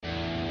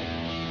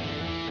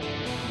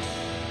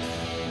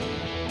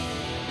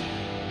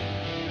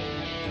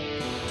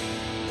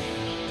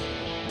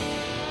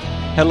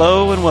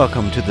Hello and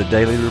welcome to the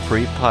Daily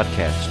Reprieve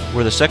Podcast,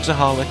 where the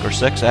sexaholic or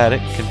sex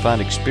addict can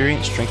find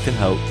experience, strength, and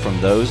hope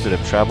from those that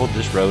have traveled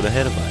this road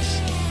ahead of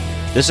us.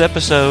 This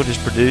episode is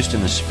produced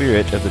in the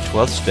spirit of the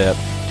 12th step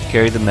to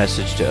carry the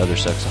message to other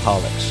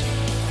sexaholics.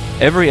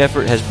 Every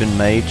effort has been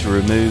made to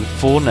remove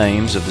full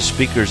names of the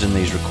speakers in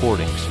these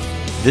recordings.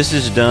 This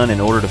is done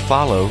in order to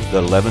follow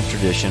the 11th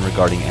tradition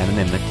regarding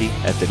anonymity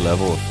at the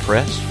level of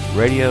press,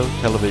 radio,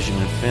 television,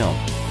 and film.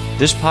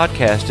 This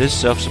podcast is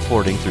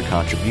self-supporting through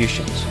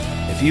contributions.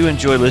 If you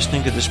enjoy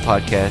listening to this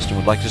podcast and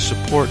would like to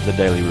support the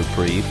Daily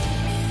Reprieve,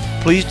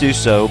 please do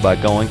so by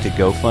going to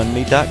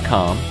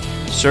GoFundMe.com,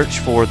 search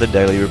for the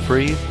Daily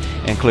Reprieve,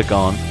 and click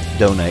on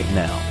Donate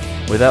Now.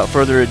 Without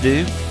further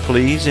ado,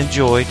 please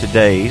enjoy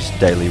today's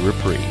Daily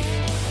Reprieve.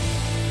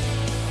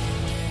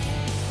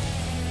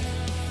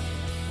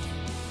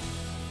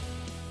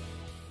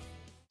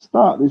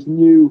 Start this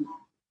new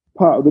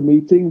part of the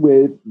meeting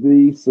with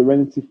the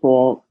Serenity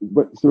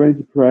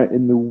Prayer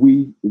in the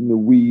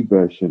we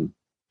version.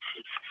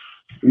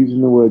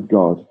 Using the word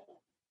God.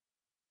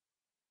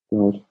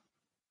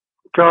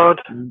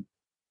 God,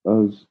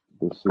 as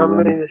the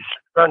somebody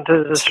grant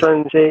us the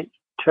serenity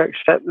to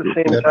accept the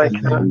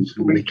things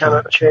we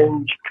cannot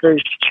change,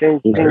 courage to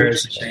change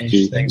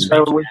things,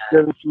 and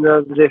wisdom to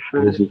know the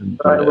difference.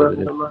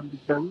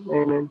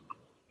 Amen.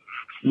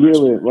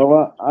 Brilliant.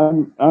 Well,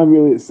 I'm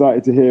really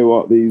excited to hear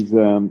what these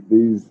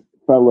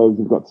fellows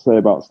have got to say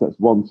about steps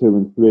 1, 2,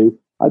 and 3.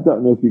 I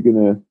don't know if you're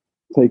going to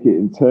take it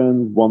in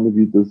turns. One of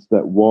you does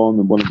step 1,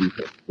 and one of you,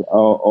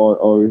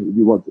 or if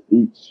you want to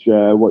each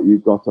share what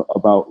you've got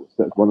about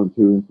steps 1 and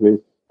 2 and 3.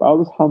 But I'll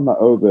just hand that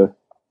over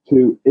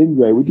to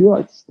Indre. Would you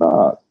like to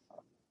start?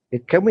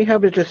 Can we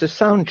have it as a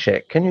sound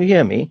check? Can you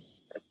hear me?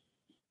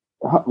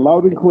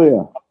 Loud and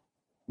clear.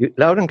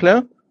 Loud and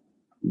clear?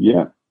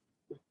 Yeah.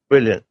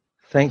 Brilliant.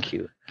 Thank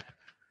you.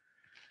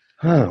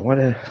 Oh, what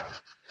an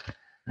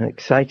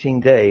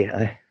exciting day.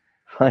 I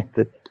find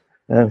that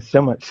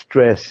so much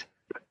stress,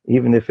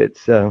 even if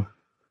it's for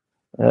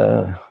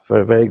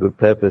a very good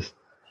purpose,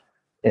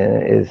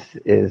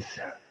 is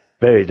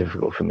very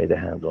difficult for me to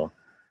handle.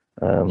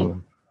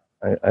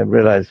 I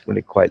realized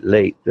really quite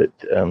late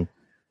that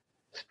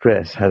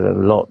stress has a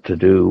lot to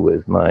do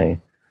with my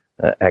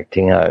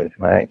acting out.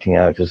 My acting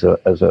out as a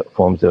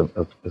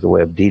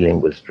way of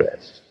dealing with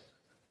stress.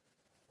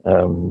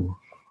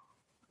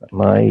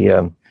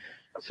 My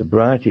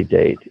sobriety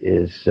date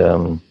is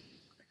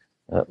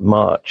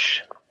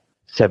March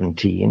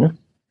 17.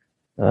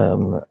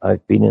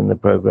 I've been in the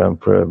program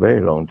for a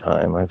very long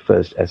time. My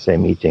first SA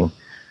meeting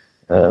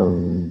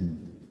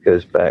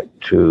goes back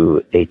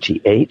to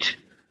 88.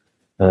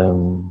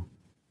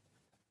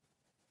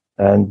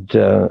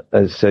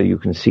 So you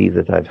can see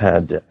that I've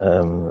had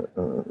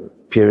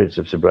periods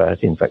of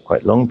sobriety, in fact,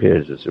 quite long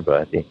periods of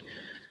sobriety.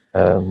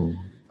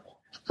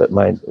 But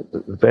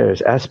the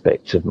various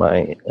aspects of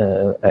my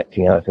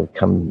acting out have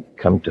come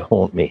to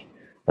haunt me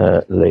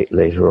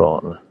later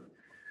on.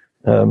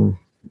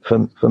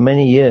 For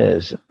many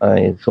years,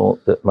 I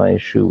thought that my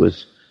issue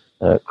was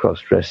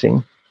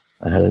cross-dressing.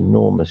 I had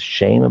enormous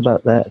shame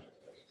about that.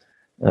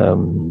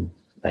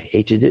 I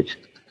hated it,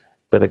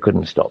 but I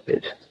couldn't stop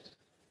it.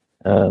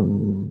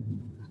 And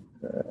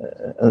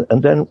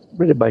then,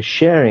 really, by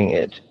sharing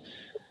it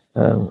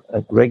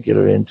at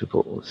regular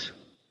intervals,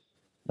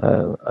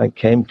 I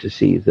came to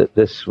see that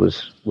this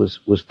was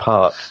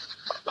part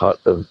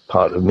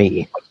of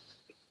me.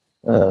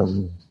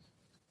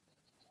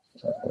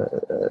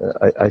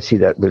 I see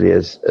that really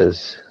as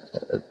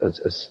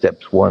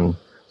steps 1,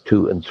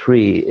 2, and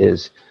 3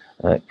 is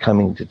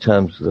coming to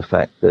terms with the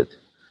fact that,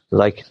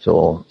 like it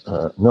or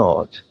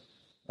not,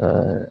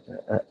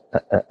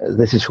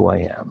 this is who I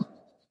am.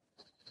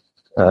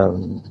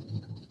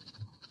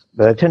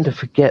 But I tend to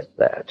forget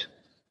that.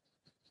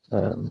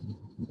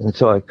 And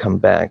so I've come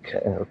back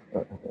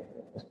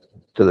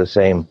to the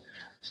same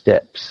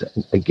steps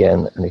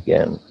again and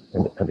again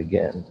and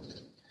again.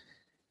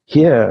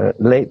 Here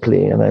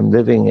lately, and I'm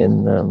living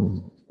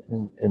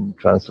in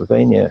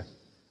Transylvania,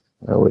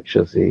 which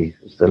is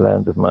the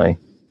land of my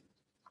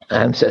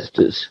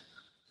ancestors.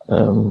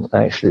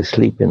 I actually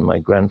sleep in my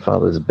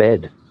grandfather's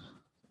bed,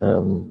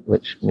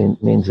 which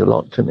means a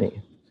lot to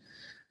me.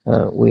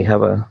 We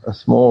have a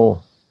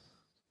small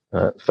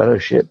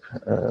fellowship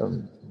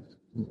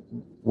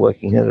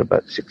working here,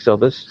 about 6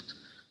 of us,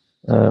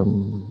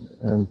 and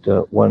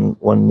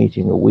one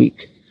meeting a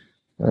week,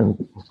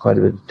 and quite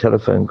a bit of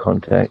telephone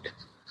contact,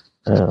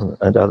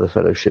 and other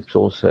fellowships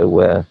also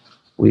where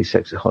we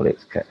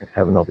sexaholics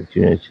have an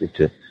opportunity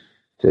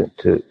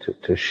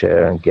to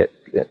share and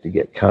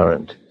get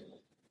current.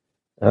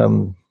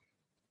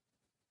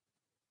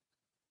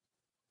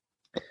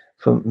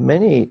 For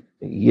many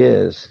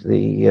years,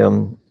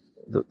 the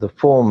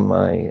form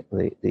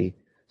the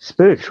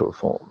spiritual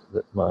form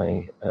that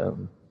my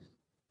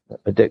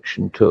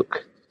addiction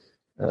took,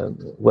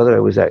 whether I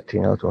was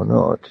acting out or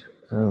not,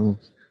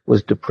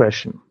 was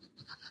depression.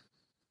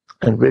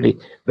 and really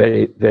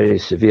very, very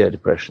severe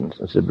depressions,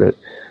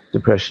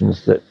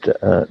 depressions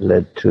that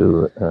led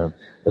to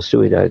a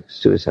suicide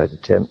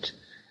attempt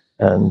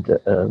and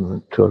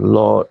to a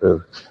lot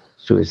of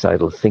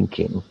suicidal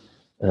thinking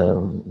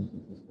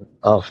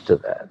after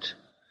that.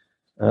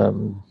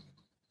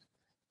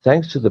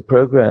 Thanks to the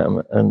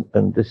program,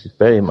 and this is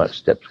very much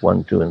steps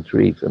 1, 2, and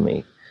 3 for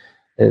me,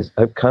 is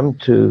I've come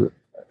to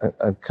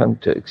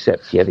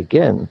accept yet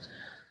again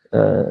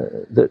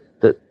that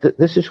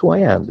this is who I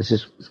am. This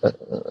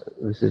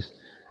is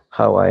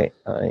how I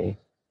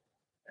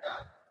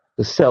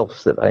the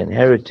self that I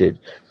inherited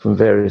from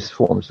various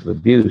forms of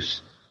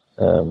abuse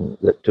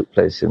that took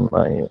place in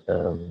my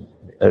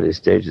early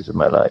stages of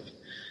my life.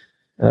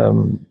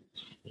 And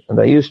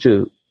I used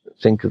to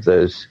think of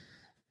those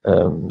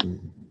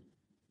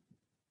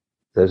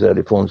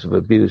early forms of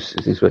abuse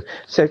as these were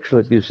sexual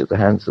abuse at the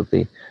hands of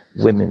the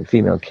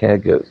female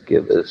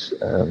caregivers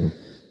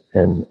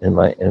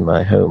in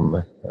my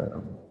home,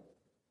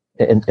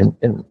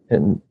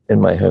 in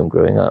my home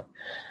growing up.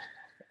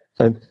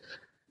 And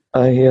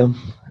I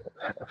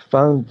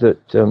found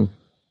that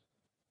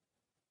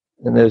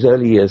in those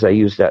early years I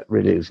used that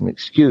really as an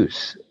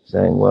excuse,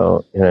 saying,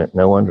 well,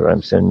 no wonder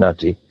I'm so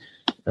nutty.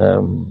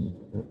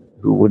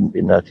 Who wouldn't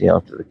be nutty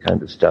after the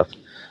kind of stuff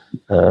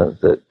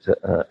that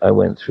I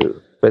went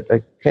through? But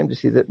I came to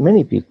see that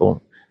many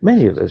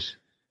of us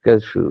go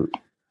through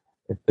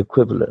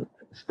equivalent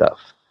stuff,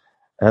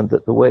 and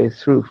that the way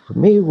through for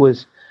me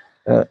was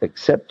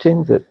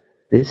accepting that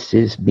this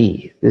is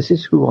me, this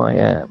is who I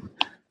am.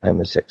 I'm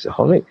a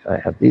sexaholic. I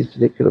have these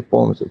particular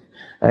forms of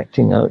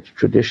acting out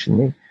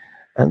traditionally,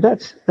 and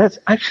that's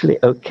actually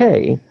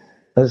okay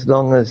as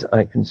long as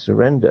I can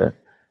surrender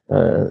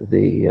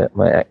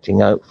my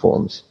acting out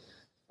forms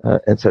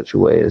in such a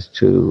way as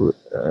to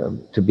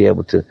be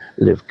able to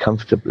live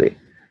comfortably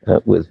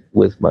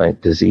with my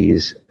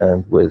disease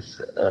and with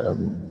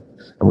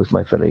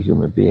my fellow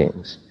human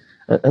beings,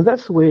 and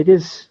that's the way it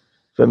is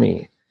for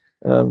me.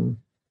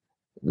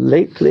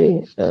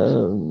 Lately,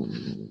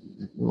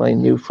 my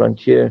new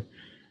frontier.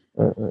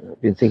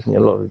 I've been thinking a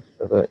lot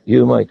about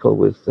you, Michael,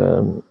 with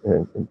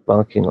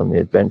embarking on the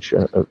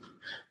adventure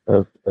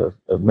of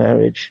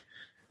marriage.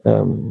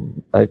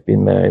 I've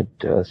been married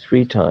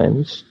 3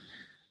 times,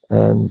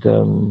 and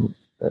I'm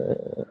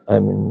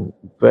in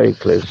very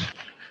close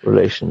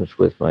relations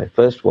with my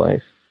first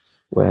wife.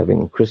 We're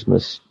having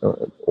Christmas,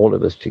 all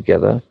of us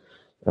together.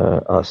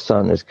 Our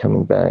son is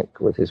coming back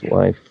with his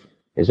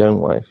own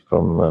wife,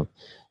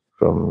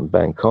 from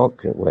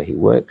Bangkok, where he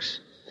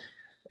works.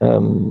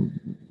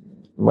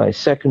 My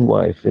second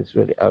wife is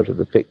really out of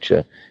the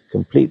picture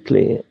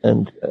completely,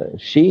 and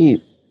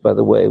she, by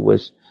the way,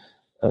 was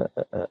the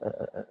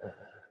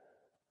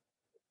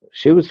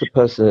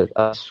person that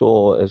I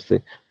saw as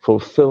the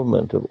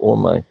fulfillment of all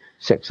my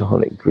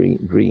sexaholic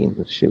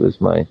dreams. She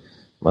was my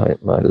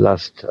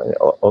lust,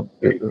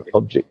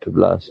 object of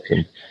lust,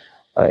 and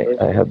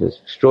I have this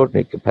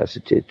extraordinary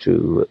capacity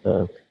to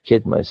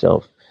kid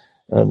myself.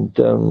 And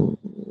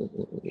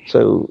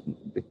so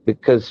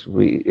because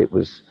it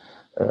was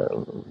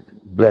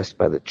blessed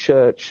by the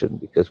church, and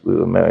because we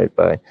were married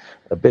by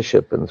a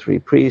bishop and 3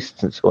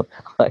 priests and so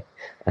on,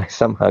 I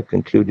somehow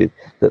concluded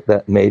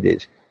that made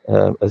it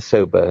a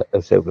sober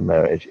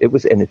marriage. It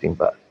was anything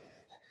but.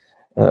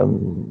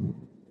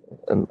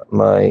 And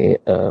my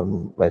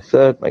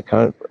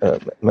current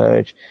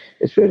marriage,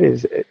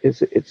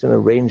 it's an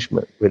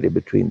arrangement really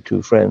between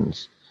 2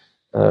 friends.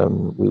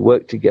 We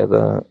work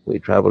together, we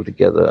travel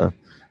together,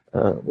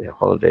 we have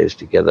holidays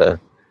together.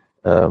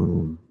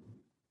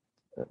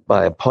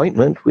 By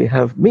appointment, we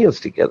have meals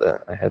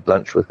together. I had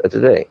lunch with her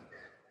today.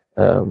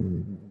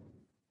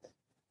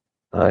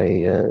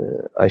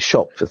 I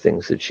shop for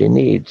things that she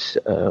needs.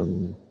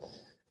 And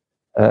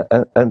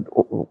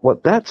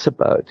what that's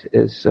about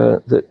is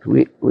that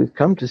we've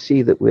come to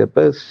see that we're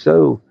both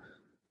so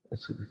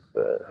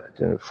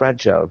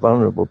fragile,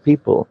 vulnerable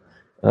people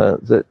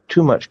that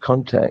too much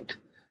contact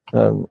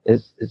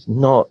is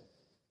not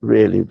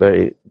really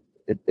very.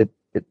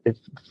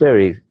 It's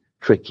very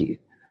tricky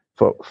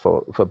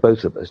for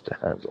both of us to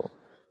handle.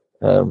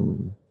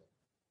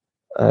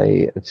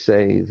 I'd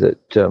say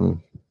that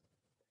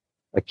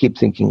I keep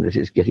thinking that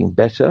it's getting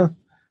better,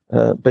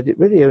 but it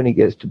really only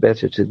gets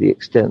better to the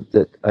extent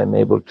that I'm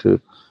able to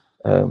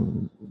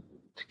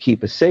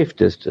keep a safe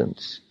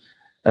distance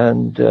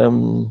and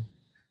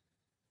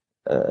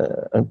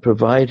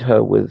provide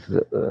her with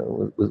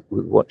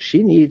what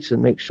she needs,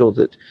 and make sure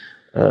that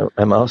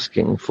I'm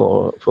asking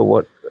for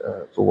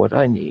what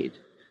I need.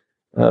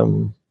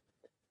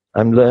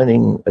 I'm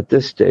learning at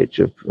this stage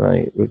of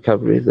my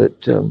recovery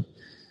that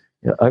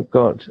I've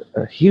got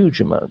a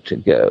huge amount to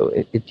go.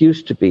 It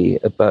used to be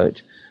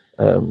about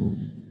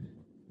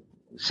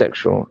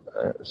sexual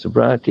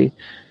sobriety.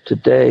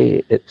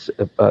 Today it's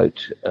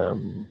about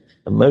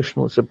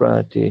emotional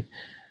sobriety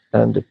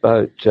and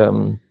about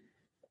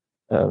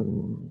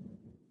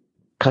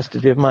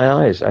custody of my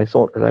eyes. I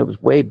thought that I was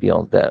way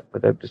beyond that,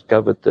 but I've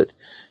discovered that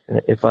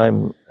if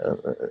I'm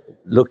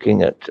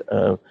looking at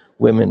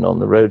women on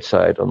the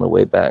roadside on the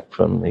way back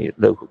from the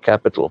local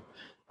capital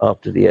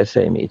after the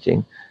SA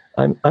meeting,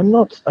 I'm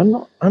not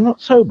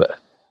sober,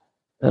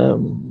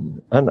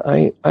 and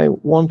I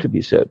want to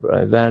be sober.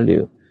 I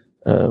value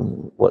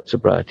what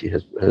sobriety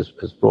has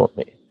brought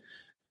me.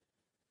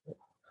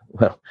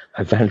 Well,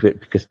 I value it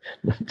because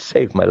it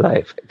saved my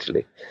life,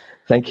 actually.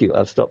 Thank you.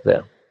 I'll stop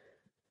there.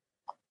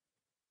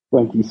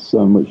 Thank you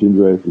so much,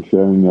 Andrea, for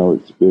sharing your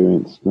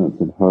experience,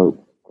 strength, and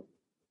hope.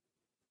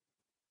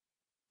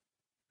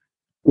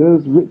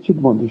 Does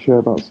Richard want to share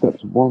about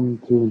steps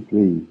 1, 2, and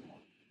 3?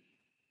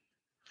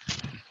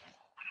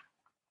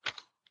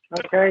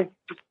 Okay,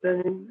 just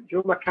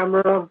do my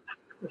camera on.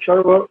 I'm sure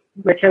I won't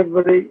make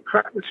everybody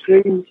crack the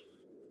screens.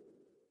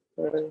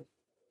 All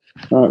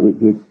right,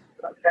 Richard.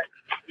 Okay.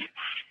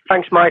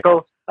 Thanks,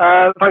 Michael.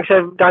 Thanks,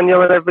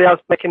 Daniel, and everybody else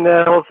making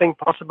the whole thing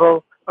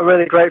possible. I'm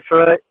really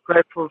grateful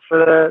for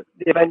the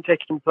event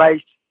taking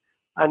place.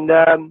 And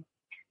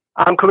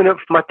I'm coming up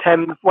for my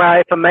 10th.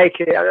 Well, if I make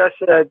it,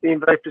 that's being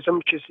very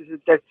presumptuous. It's a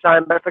dead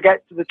time. But if I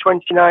get to the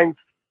 29th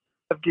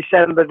of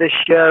December this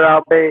year,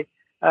 I'll be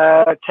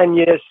 10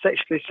 years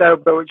sexually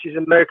sober, which is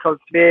a miracle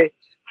to be.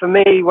 For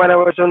me, when I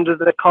was under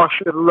the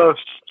cosh of lust,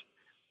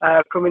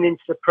 coming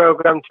into the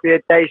program to be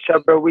a day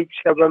sober, a week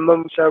sober, a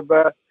month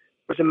sober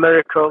was a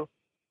miracle.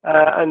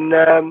 And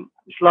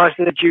it's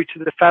largely due to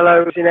the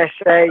fellows in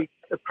SA,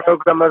 the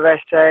program of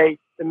SA,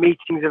 the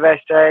meetings of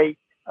SA,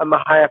 and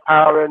my higher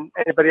power, and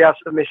anybody else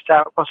I've missed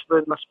out,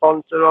 possibly my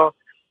sponsor or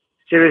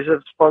series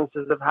of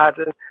sponsors I've had.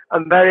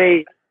 And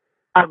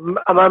I'm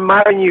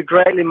admiring you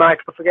greatly,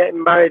 Michael, for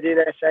getting married in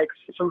SA, because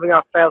it's something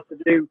I've failed to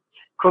do.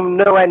 Come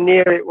nowhere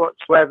near it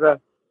whatsoever.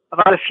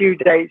 I've had a few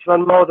dates, I've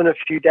had more than a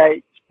few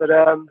dates, but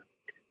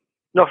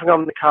nothing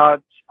on the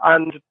cards.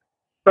 And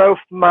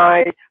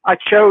I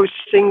chose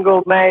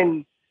single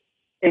men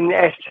in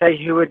SA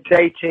who were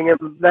dating,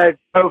 and they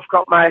both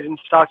got married and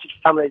started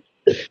families.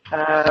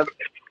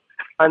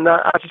 And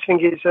I just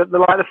think it's like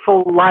the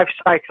full life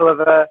cycle of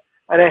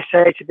an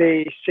SA to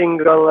be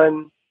single.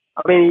 And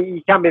I mean,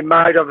 you can be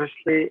married,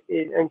 obviously,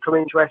 and come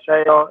into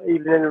SA, or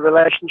even in a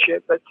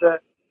relationship, but to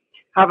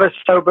have a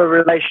sober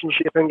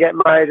relationship and get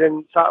married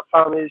and start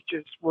a family is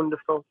just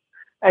wonderful.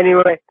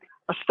 Anyway,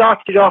 I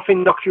started off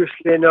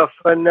innocuously enough,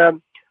 and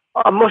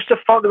I must have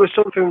thought there was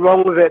something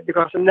wrong with it,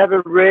 because I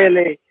never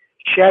really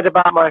shared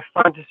about my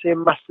fantasy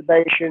and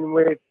masturbation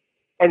with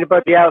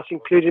anybody else,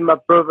 including my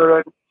brother.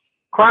 And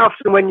quite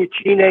often when you're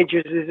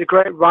teenagers, there's a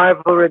great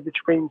rivalry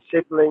between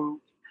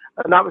siblings,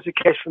 and that was the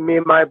case for me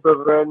and my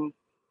brother. And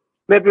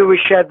maybe we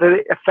shared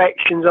the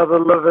affections or the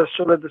love of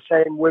some of the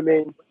same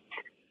women.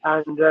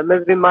 And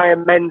maybe my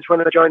amends when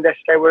I joined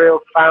SA were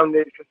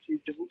ill-founded, because he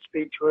doesn't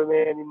speak to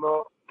me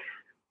anymore.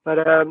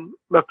 But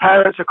my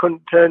parents I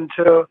couldn't turn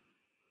to,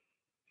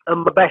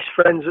 and my best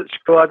friends at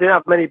school, I didn't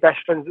have many best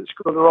friends at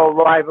school, they were all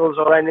rivals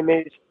or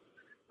enemies.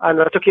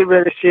 And I took it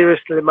really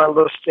seriously, my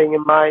lusting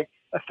and my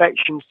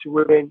affections to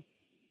women.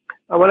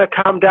 And when I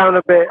calmed down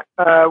a bit,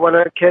 when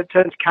I turned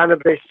to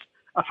cannabis,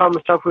 I found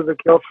myself with a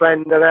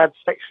girlfriend and I had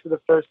sex for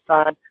the first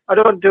time. I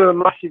don't do a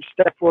massive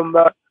step one,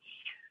 but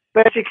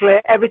basically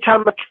every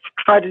time I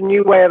tried a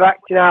new way of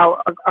acting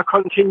out, I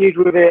continued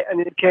with it, and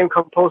it became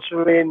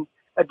compulsory and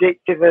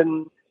addictive,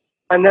 and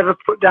I never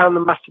put down the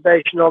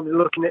masturbation or the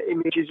looking at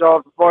images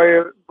of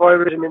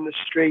voyeurism in the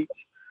street.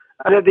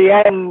 And at the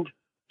end,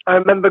 I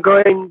remember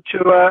going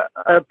to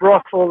a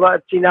brothel that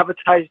I'd seen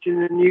advertised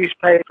in the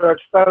newspaper. I'd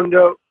phoned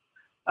up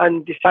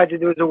and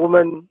decided there was a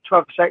woman to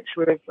have sex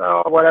with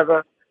or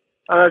whatever.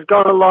 And I'd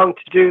gone along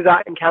to do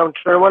that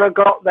encounter. And when I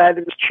got there,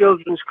 there was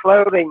children's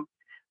clothing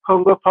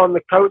hung up on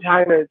the coat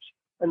hangers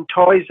and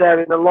toys there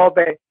in the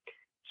lobby.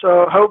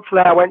 So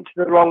hopefully I went to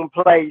the wrong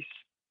place.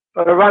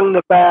 But I rang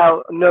the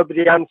bell and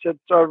nobody answered.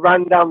 So I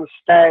ran down the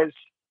stairs.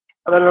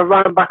 And then I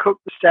ran back up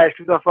the stairs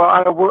because I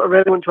thought I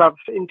really want to have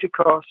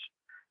intercourse.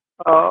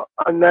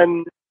 And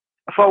then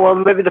I thought, well,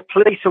 maybe the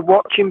police are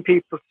watching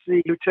people to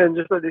see who turns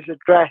up at this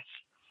address.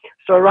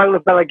 So I rang the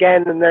bell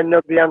again, and then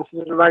nobody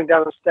answered, and I rang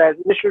down the stairs.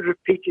 And this was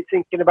repeated,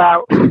 thinking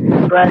about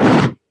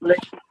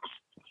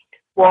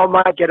what I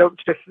might get up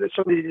to if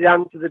somebody did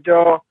answer the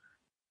door.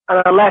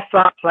 And I left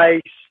that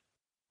place,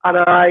 and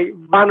I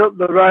ran up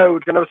the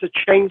road, and I was a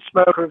chain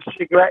smoker of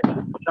cigarettes at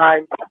the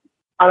time.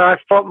 And I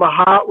thought my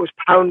heart was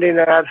pounding,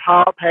 and I had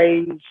heart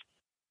pains.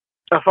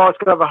 I thought I was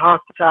going to have a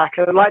heart attack.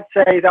 And I'd like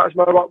to say that was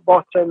my rock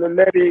bottom, and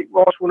maybe it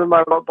was one of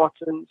my rock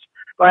bottoms.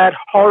 But I had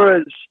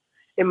horrors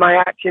in my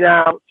acting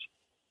out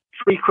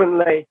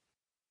frequently.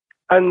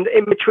 And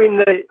in between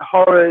the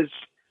horrors,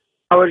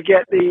 I would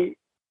get the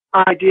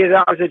idea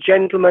that I was a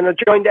gentleman. I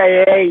joined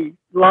AA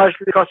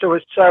largely because I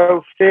was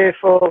so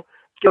fearful,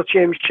 guilty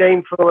and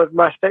shameful of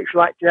my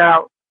sexual acting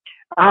out.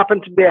 I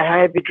happened to be a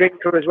heavy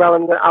drinker as well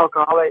and an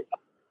alcoholic.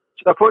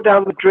 So I put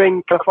down the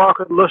drink. I thought I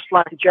could lust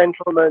like a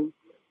gentleman,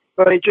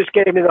 but it just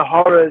gave me the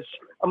horrors.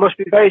 I must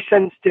be very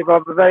sensitive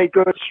of a very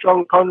good,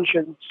 strong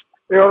conscience.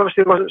 It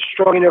obviously wasn't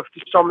strong enough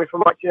to stop me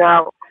from acting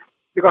out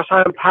because I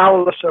am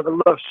powerless over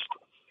lust.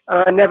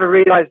 And I never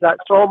realized that.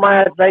 So all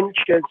my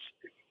adventures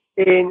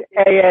in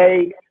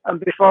AA and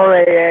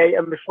before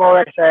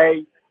SA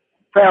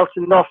fell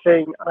to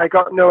nothing, and I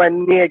got nowhere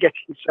near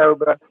getting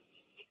sober.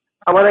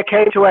 And when I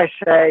came to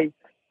SA,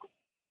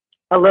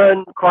 I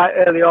learned quite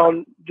early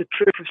on the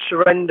truth of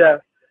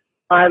surrender.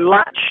 I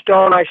latched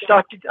on. I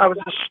was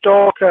a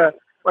stalker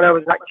when I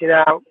was acting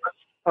out.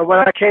 And when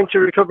I came to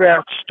recovery,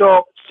 I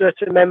stalked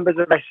certain members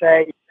of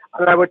SA,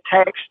 and I would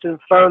text and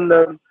phone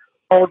them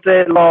all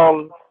day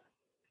long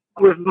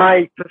with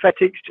my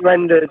prophetic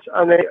surrenders.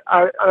 And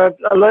I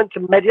learned to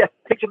meditate.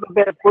 I picked up a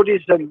bit of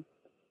Buddhism,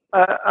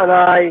 and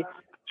I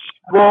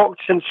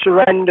walked and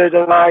surrendered,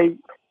 and I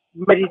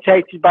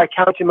meditated by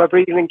counting my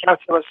breathing and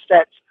counting my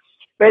steps.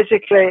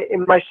 Basically,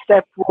 in my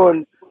step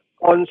 1,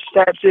 on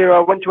step 0, I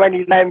went to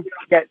any length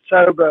to get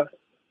sober.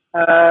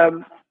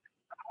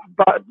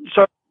 But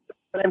so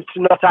for them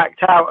to not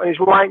act out, and he's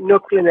white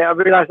knuckling it. I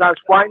realised I was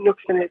white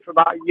knuckling it for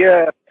about a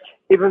year,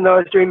 even though I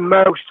was doing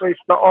most, if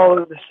not all,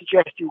 of the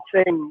suggested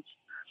things.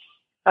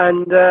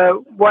 And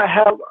what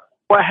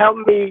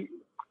helped me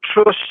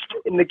trust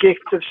in the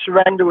gift of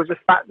surrender was the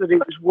fact that it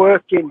was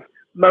working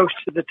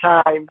most of the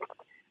time,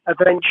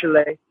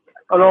 eventually.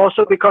 And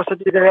also because I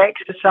did an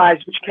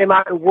exercise which came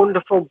out in a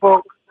wonderful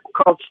book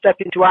called Step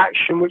Into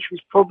Action, which was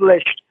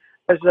published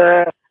as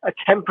a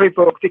temporary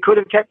book. They could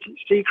have kept it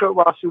secret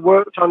whilst they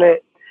worked on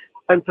it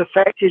and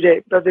perfected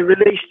it, but they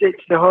released it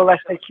to the whole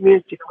SA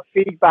community for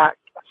feedback.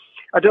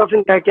 I don't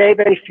think I gave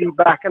any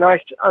feedback, and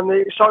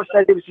they sort of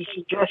said it was a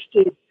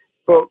suggested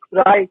book,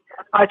 but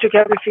I took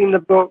everything in the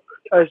book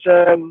as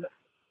a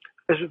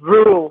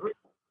rule.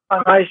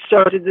 And I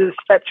started the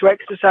Step 2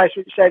 exercise,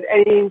 which said,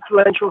 any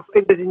influential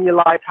figures in your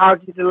life, how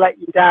did they let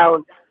you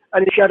down?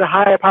 And if you had a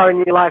higher power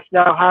in your life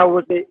now, how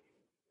would it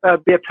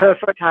be a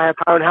perfect higher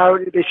power? And how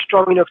would it be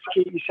strong enough to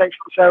keep you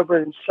sexually sober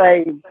and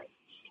sane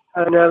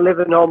and live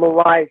a normal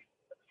life?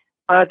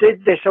 And I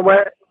did this,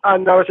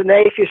 and I was an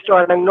atheist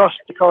or an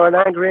agnostic or an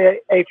angry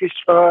atheist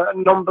or a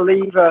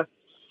non-believer.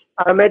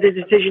 And I made a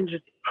decision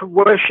to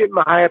worship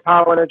my higher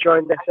power when I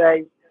joined SA,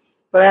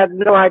 but I had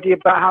no idea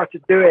about how to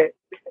do it.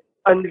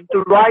 And the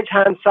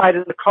right-hand side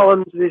of the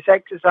columns of this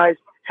exercise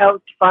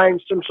helped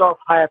find some sort of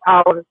higher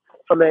power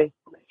for me.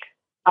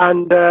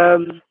 And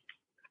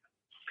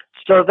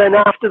so then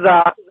after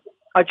that,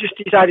 I just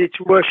decided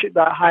to worship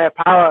that higher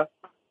power.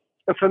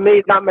 And for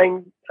me, that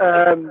meant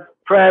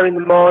prayer in the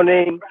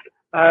morning,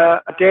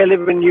 a daily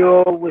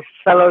renewal with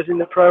fellows in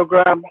the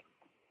program,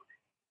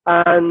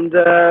 and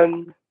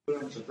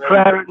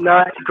prayer at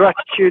night,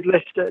 gratitude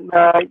list at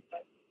night,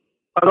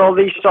 and all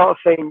these sort of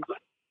things.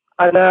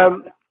 And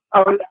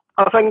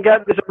I think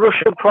there's a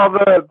Russian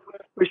proverb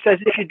which says,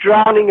 if you're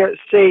drowning at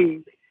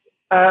sea,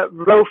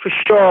 row for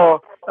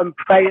shore and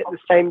pray at the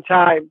same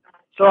time.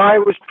 So I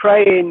was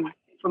praying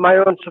for my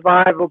own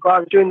survival, but I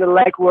was doing the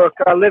legwork.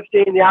 I lived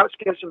in the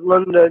outskirts of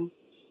London,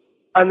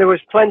 and there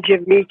was plenty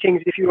of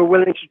meetings if you were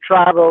willing to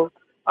travel.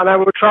 And I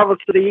would travel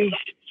to the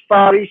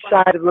far east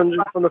side of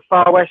London from the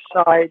far west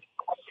side.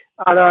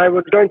 And I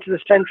would go into the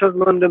centre of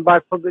London by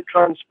public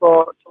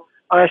transport.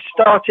 And I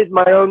started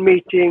my own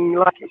meeting,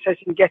 like it says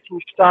in Getting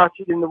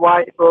Started in the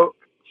White Book,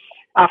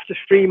 after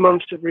 3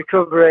 months of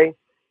recovery.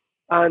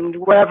 And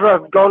wherever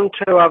I've gone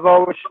to, I've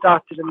always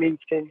started a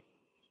meeting.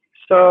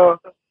 So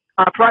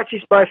I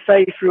practice my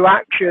faith through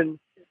action.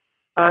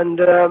 And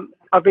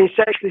I've been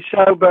sexually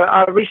sober.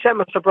 I reset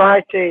my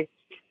sobriety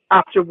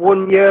after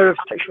 1 year of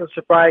sexual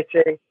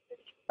sobriety,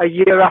 a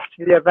year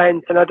after the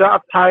event. And I don't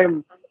have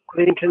time or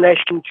the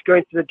inclination to go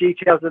into the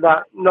details of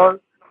that.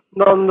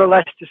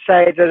 Nonetheless, to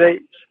say that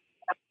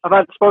I've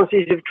had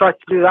sponsors who've tried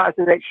to do that as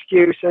an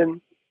excuse,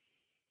 and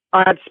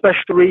I had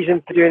special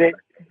reason for doing it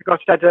because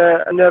I had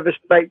a nervous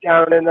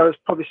breakdown and I was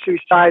probably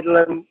suicidal,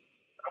 and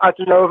I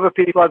don't know, other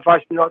people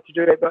advised me not to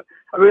do it, but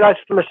I realised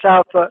for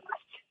myself that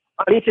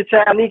I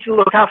need to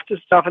look after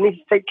stuff. I need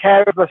to take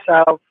care of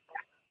myself,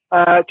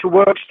 to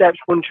work steps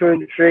 1, 2,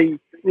 and 3.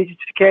 I need to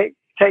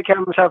take care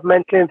of myself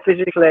mentally and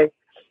physically.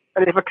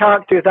 And if I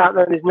can't do that,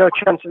 then there's no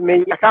chance of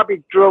me. I can't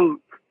be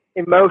drunk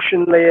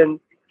emotionally and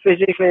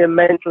physically and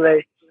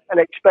mentally and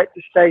expect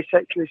to stay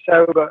sexually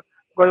sober.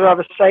 I've got to have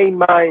a sane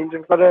mind.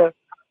 I've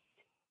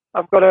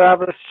got to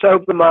have a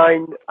sober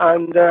mind.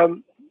 And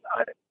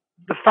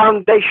the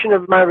foundation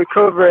of my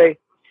recovery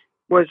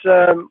was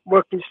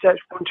working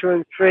steps 1, 2,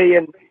 and 3.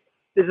 And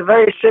there's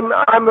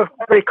I'm a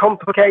very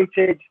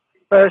complicated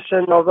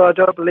person, although I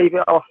don't believe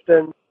it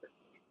often.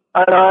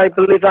 And I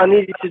believe I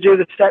needed to do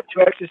the step 2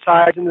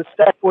 exercise and the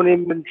step 1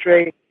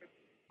 inventory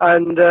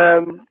and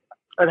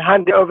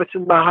hand it over to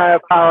my higher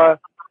power.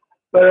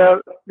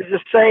 But there's a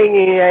saying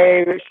in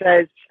AA which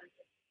says,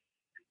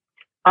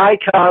 I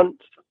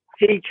can't,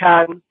 he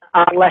can,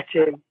 I'll let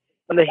him.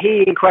 And the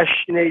he in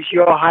question is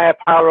your higher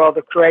power or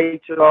the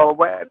creator or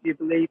whatever you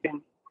believe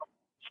in.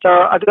 So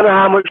I don't know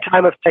how much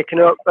time I've taken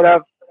up, but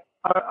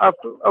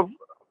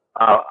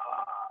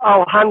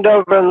I'll hand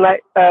over and let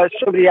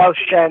somebody else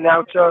share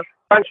now. So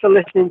thanks for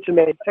listening to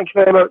me. Thank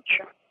you very much.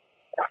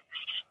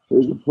 It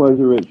was a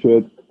pleasure,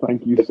 Richard.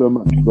 Thank you so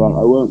much for that.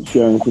 I won't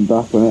share anything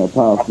back on it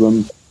apart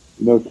from,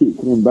 keep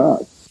coming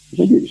back. I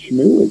think it's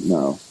Shmulik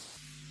now.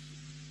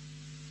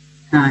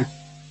 Hi.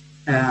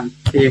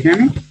 Do you hear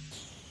me?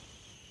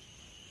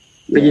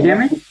 Can you hear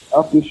me?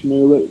 After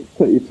Shmuel,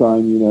 take your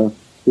time,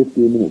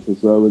 15 minutes or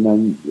so, and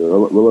then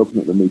we'll open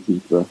up the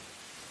meeting for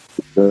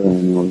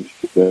anyone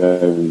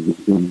there, and we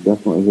can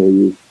definitely hear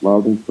you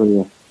loud and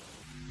clear.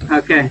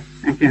 Okay,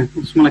 thank you.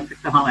 Shmuel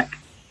Sexaholic.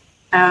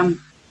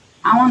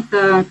 I want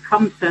to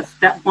come to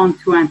step 1,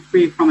 2, and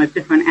 3 from a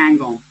different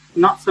angle.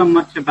 Not so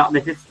much about the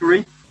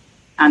history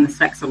and the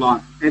sex a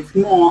lot. It's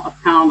more of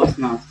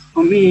powerlessness.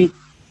 For me,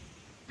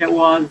 it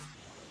was,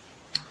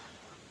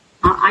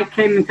 I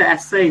came into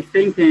SA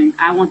thinking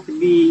I want to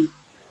be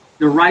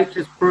the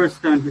righteous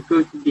person who's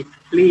going to be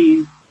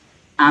clean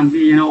and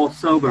be, all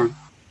sober.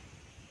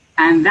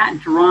 And that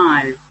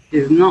drive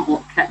is not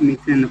what kept me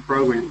in the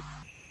program.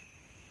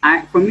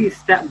 For me,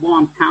 step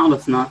 1,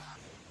 powerlessness,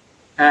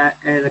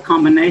 is a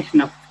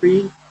combination of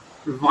 3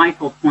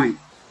 vital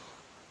points.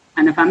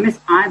 And if I miss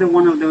either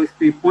one of those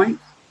 3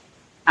 points,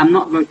 I'm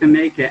not going to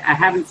make it. I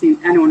haven't seen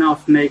anyone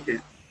else make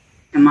it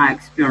in my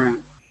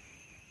experience.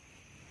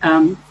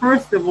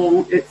 First of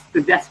all, it's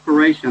the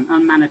desperation,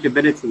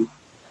 unmanageability.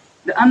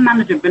 The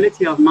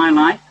unmanageability of my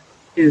life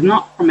is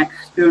not from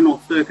external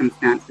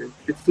circumstances.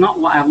 It's not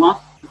what I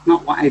lost. It's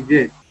not what I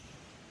did.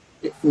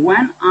 It's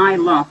when I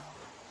lost,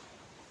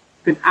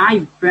 could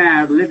I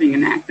bear living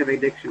in active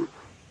addiction?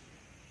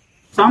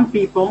 Some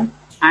people,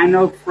 I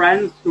know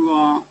friends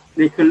who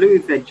they could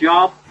lose their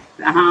job,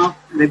 their house,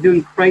 they're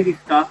doing crazy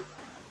stuff,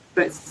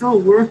 but it's still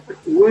worth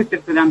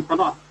it for them to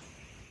lose.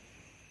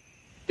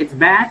 It's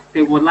bad,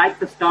 they would like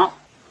to stop,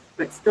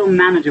 but it's still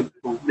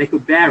manageable. They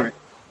could bear it.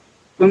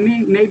 For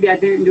me, maybe I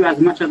didn't do as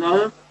much as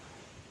others,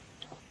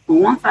 but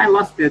once I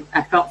lost it,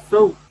 I felt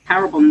so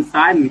terrible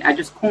inside me. I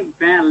just couldn't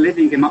bear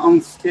living in my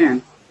own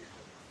sin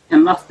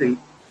and lusting.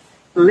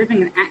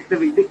 Living in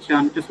active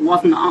addiction just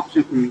wasn't an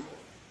option for me.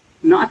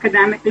 Not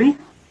academically,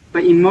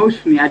 but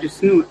emotionally, I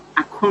just knew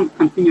I couldn't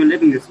continue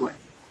living this way.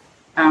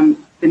 In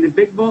the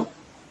big book,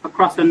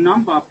 across a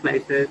number of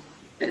places,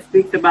 it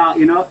speaks about,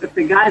 if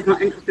the guy's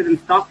not interested in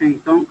stopping,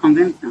 don't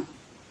convince him.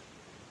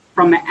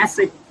 From an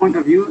essay point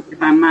of view, if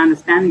my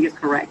understanding is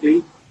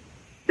correctly,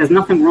 there's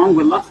nothing wrong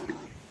with lusting.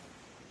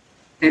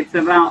 It's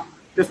about,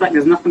 just like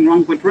there's nothing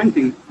wrong with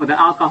drinking. For the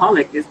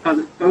alcoholic, it's because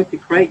it's going to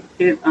create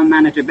his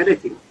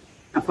unmanageability.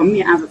 And for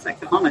me, as a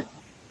sexaholic,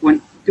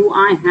 when do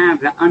I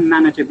have that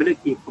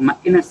unmanageability for my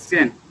inner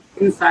sin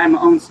inside my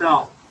own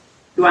self?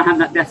 Do I have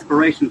that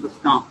desperation to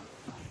stop?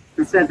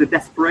 It says the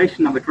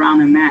desperation of a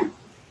drowning man.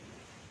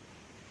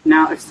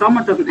 Now, if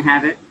someone doesn't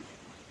have it,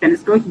 then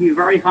it's going to be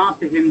very hard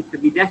for him to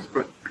be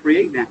desperate to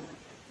create that.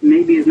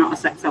 Maybe he's not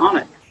a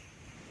sexaholic.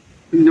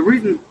 And the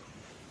reason,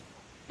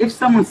 if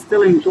someone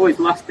still enjoys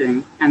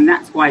lusting, and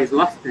that's why he's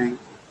lusting,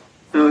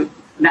 so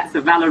that's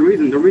a valid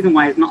reason. The reason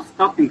why he's not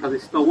stopping because he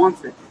still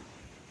wants it.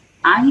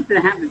 I need to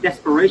have the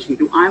desperation.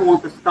 Do I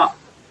want to stop?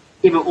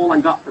 Give it all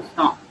I got to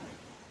stop.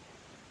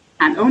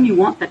 And only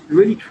once I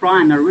really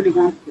try and I really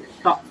want to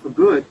stop for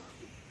good,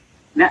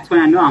 that's when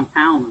I know I'm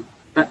powerless.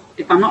 But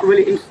if I'm not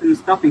really interested in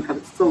stopping because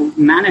it's still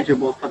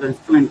manageable, because I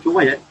still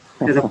enjoy it,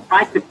 there's a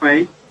price to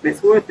pay, but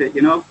it's worth it,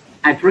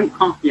 I drink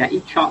coffee, I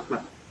eat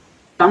chocolate.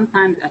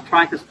 Sometimes I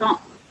try to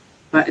stop,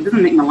 but it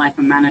doesn't make my life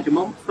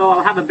unmanageable. So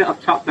I'll have a bit of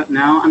chocolate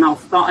now and I'll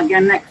start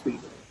again next week,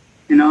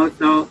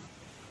 So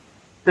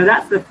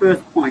that's the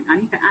first point. I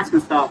need to ask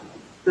myself,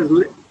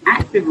 does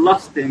active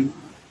lusting,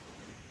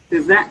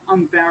 is that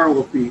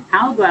unbearable for me?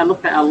 How do I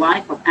look at a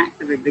life of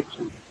active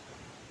addiction?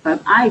 Am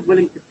I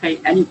willing to pay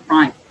any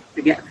price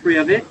to get free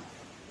of it?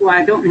 Or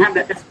I don't have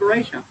that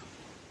desperation?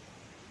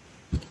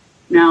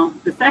 Now,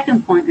 the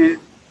second point is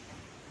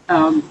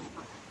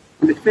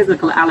the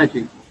physical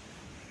allergy.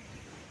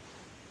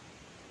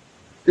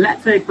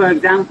 Let's say, for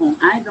example,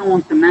 I don't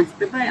want to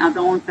masturbate, I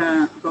don't want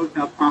to go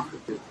to a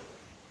prostitute.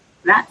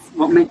 That's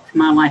what makes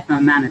my life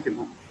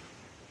unmanageable.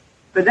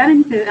 But then I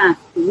need to ask,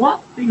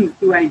 what things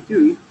do I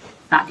do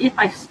that if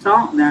I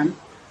start them,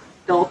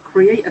 they'll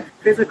create a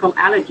physical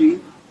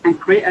allergy and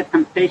create a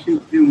temptation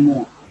to do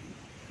more?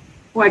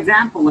 For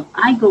example, if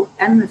I go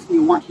endlessly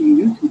watching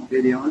YouTube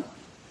videos,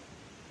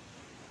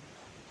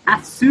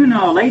 as sooner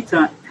or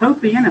later,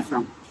 totally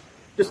innocent,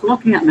 just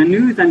looking at the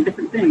news and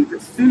different things,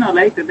 but sooner or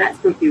later that's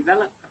going to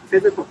develop a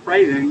physical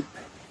craving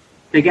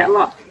to get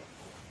lost.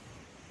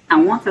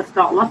 And once I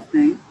start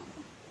lusting,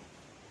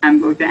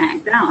 I'm going to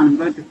act out and I'm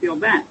going to feel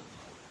bad.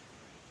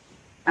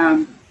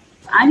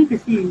 I need to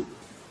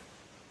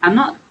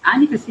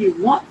see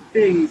what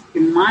things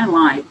in my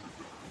life,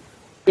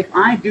 if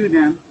I do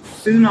them,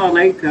 sooner or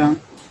later,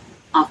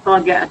 I'll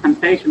start getting a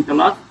temptation to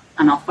lust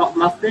and I'll stop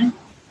lusting.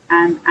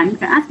 And I need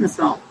to ask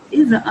myself,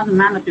 is the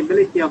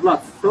unmanageability of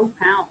lust so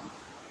powerful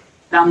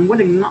that I'm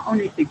willing not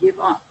only to give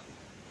up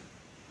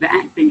the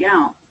acting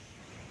out,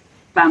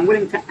 but I'm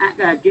willing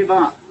to give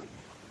up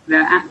the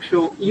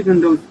actual,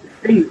 even those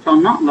things which are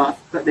not lust,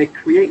 but they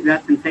create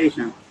that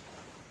temptation.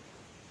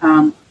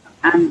 And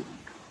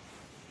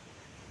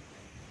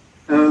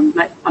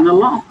a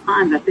lot of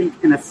times I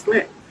think in a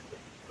slip,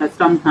 that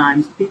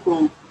sometimes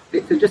people,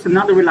 it's just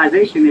another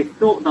realization, they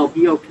thought they'll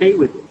be okay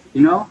with it,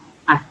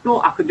 I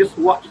thought I could just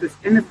watch this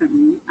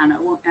innocently and it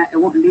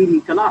won't lead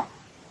me to lust.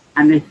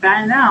 And they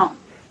found out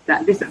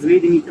that this is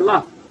leading me to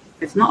lust.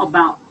 It's not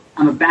about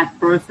I'm a bad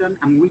person,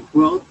 I'm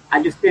weak-willed.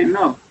 I just didn't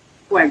know.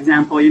 For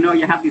example,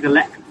 you have these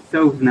electric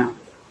stoves now.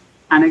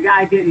 And a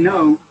guy didn't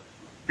know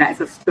that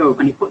it's a stove,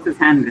 and he puts his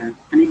hand in,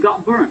 and he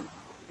got burned.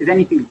 Is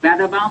anything bad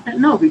about it?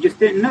 No, he just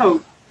didn't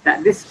know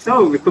that this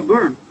stove, it could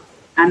burn.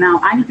 And now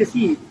I need to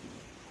see,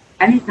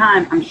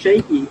 anytime I'm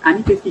shaky, I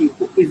need to see,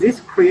 is this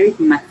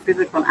creating my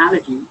physical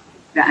allergy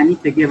that I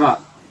need to give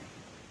up?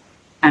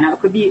 And it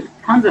could be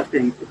tons of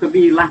things. It could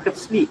be lack of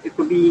sleep. It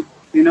could be,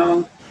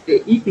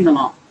 eating a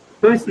lot.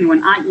 Personally,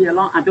 when I eat a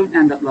lot, I don't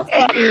end up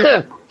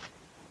lusting.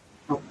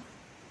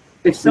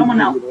 If someone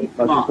else eats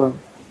a lot,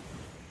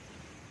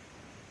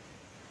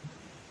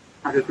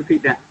 I'll just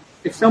repeat that.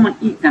 If someone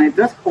eats and it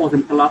does cause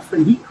him to lust,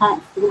 and he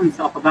can't fool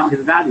himself about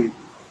his value,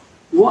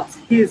 what's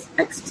his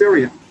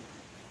experience?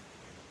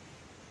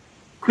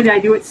 Could I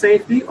do it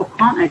safely, or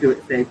can't I do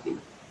it safely?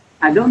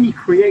 I don't need to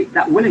create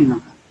that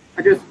willingness.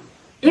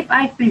 If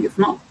I think it's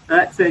not,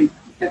 let's say,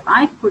 if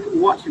I could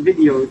watch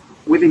videos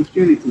with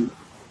impunity,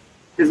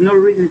 there's no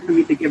reason for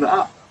me to give it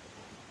up.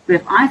 But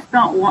if I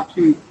start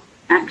watching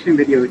action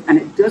videos and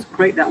it does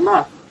create that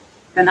lust,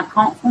 then I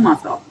can't fool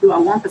myself. Do I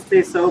want to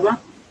stay sober?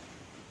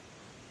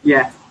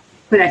 Yes.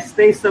 Could I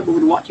stay sober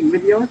with watching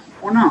videos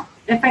or not?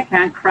 If I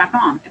can, crack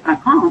on. If I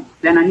can't,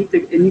 then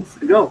it needs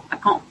to go. I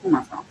can't fool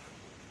myself.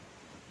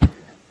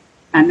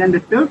 And then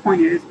the third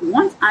point is,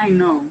 once I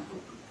know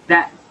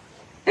that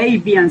A,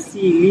 B, and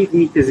C lead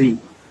me to Z,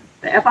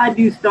 that if I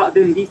do start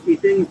doing these three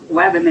things,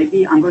 whatever it may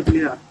be, I'm going to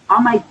do that.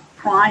 Am I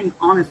trying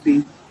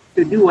honestly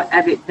to do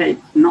whatever it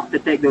takes not to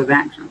take those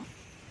actions?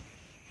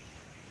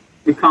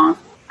 Because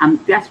I'm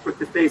desperate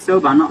to stay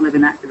sober and not live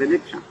in active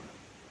addiction.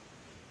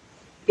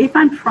 If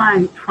I'm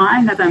trying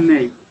as I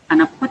may,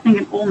 and I'm putting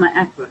in all my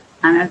effort,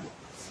 and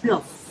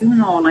still,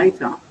 sooner or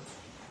later,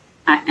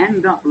 I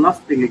end up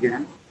lusting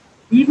again,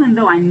 even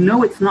though I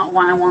know it's not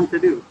what I want to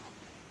do.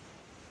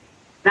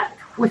 That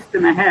twist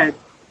in my head,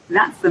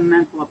 that's the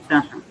mental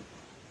obsession.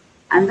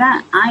 And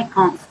that I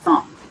can't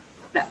stop,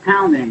 that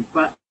pounding.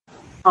 But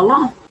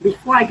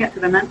before I get to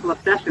the mental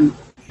obsession,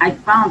 I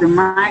found in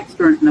my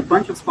experience and a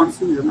bunch of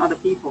sponsors and other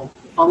people,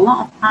 a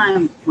lot of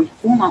times we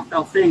fool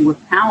ourselves saying we're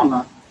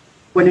powerless,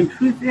 when in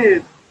truth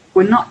is,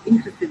 we're not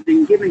interested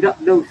in giving up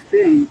those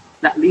things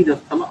that lead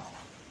us to lust.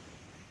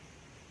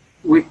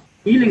 We're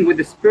dealing with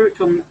the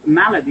spiritual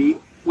malady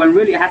when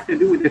really it has to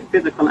do with the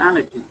physical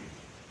allergy.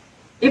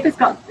 If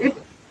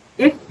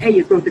A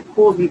is going to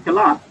cause me to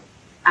lust,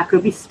 I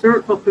could be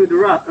spiritual through the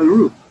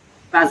roof.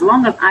 But as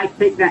long as I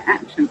take that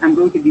action, I'm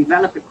going to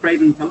develop a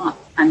craving to lust,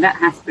 and that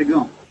has to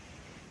go.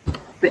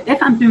 But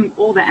if I'm doing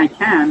all that I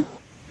can,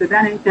 so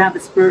then I need to have the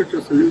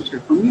spiritual solution.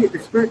 For me, the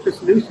spiritual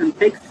solution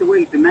takes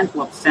away the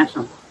mental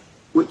obsession,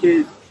 which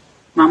is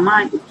my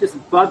mind is just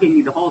bugging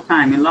me the whole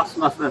time in lust.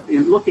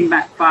 Looking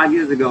back 5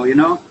 years ago,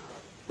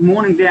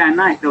 morning, day, and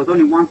night, there was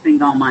only one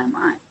thing on my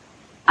mind.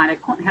 And I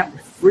couldn't have the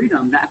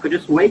freedom that I could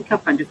just wake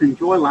up and just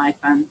enjoy life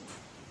and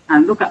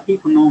look at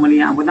people normally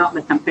and without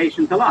the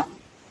temptation to lust.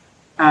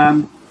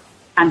 And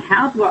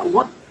how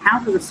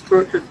does a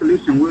spiritual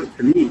solution work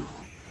for me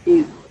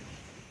is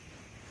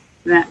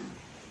that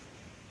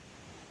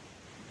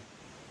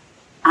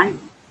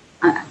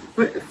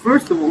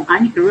first of all, I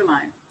need to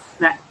realize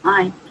that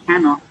I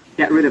cannot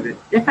get rid of it.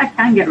 If I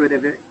can get rid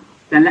of it,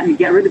 then let me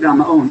get rid of it on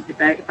my own.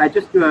 If I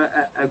just do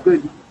a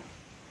good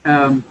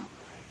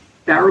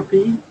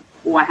therapy,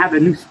 or I have a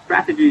new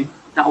strategy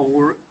that will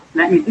work,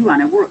 let me do it,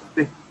 and it works.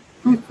 The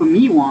truth for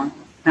me was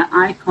that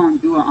I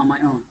can't do it on my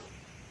own.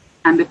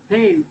 And the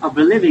pain of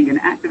living in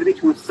active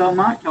addiction was so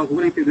much, I was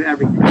willing to do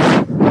everything.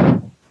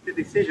 The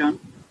decision,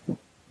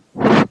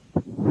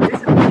 this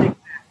is the thing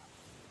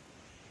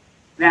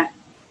that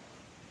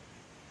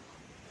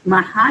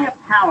my higher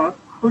power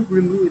could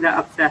remove that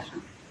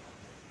obsession.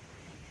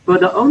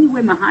 But the only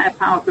way my higher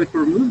power could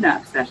remove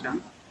that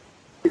obsession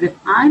is if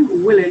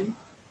I'm willing,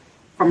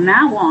 from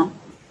now on,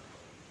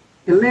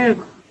 to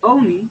live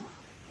only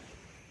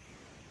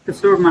to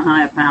serve my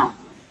higher power.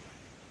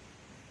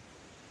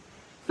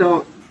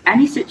 So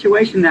any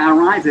situation that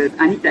arises,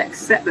 I need to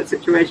accept that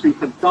situation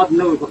because God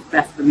knows what's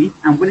best for me.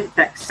 I'm willing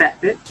to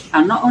accept it.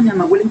 And not only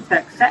am I willing to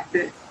accept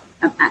it,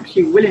 I'm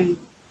actually willing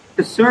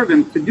to serve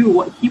Him, to do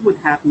what He would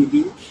have me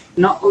do,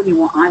 not only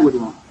what I would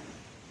want.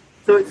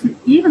 So it's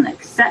even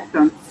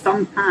acceptance,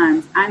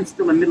 sometimes I'm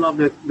still in the middle of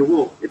the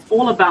wall. It's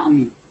all about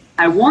me.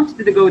 I wanted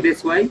it to go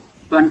this way,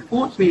 but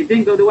unfortunately it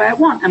didn't go the way I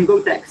want. I'm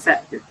going to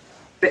accept it.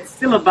 But it's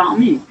still about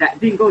me. That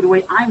didn't go the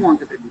way I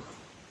wanted it to do.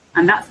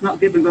 And that's not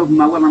giving over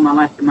my will and my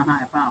life to my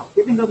higher power.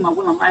 Giving over my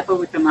will and life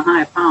over to my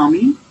higher power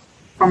means,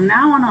 from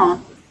now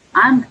on,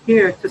 I'm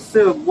here to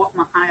serve what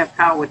my higher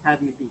power would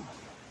have me be.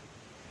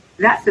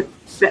 That's the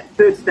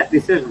third step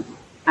decision,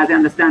 as I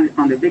understand it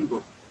from the big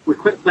book. We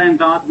quit playing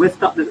God. We're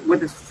stopping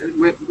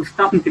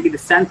to be the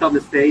center of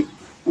the stage.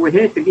 We're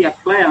here to be a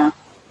player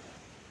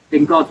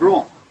in God's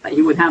role that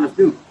He would have us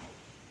do.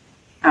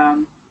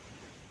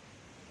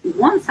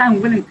 Once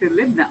I'm willing to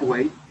live that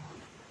way,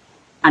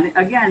 and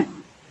again,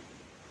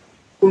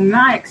 from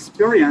my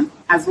experience,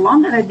 as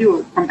long as I do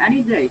it from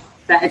any day,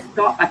 that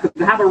I could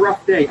have a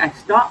rough day. I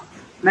stop,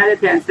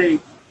 meditate, and say,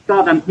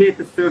 God, I'm here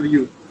to serve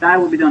you. Thy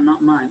will be done,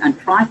 not mine. And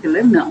try to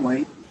live that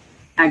way.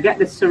 I get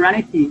the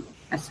serenity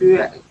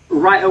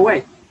right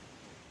away.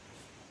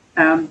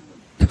 Now,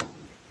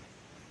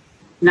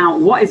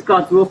 what is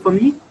God's will for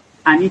me?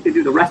 I need to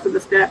do the rest of the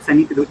steps. I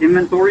need to do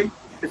inventory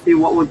to see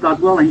what was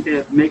God's will. I need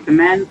to make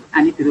amends.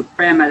 I need to do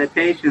prayer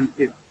meditation.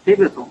 Is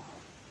pivotal.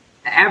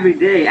 Every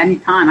day,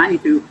 anytime, I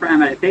need to do prayer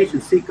meditation,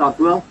 seek God's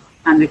will.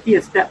 And the key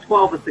is step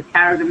 12 is to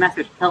carry the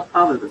message, help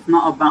others. It's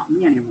not about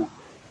me anymore.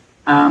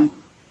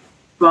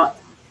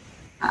 But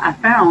I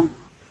found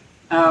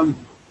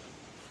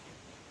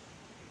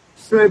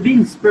so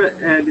being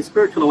the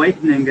spiritual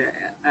awakening,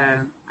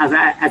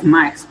 as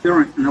my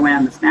experience and the way I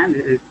understand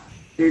it,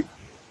 it's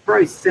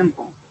very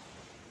simple.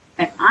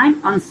 If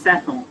I'm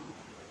unsettled,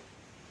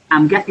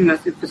 I'm getting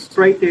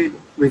frustrated,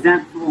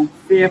 resentful,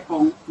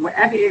 fearful,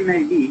 whatever it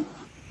may be,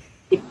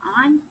 if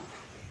I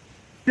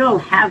still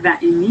have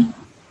that in me,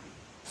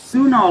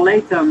 sooner or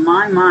later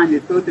my mind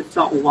is going to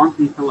start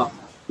wanting to love.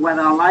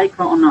 Whether I like it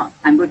or not,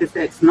 I'm going to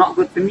say it's not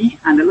good for me,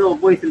 and the little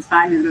voice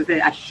inside me is going to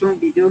say I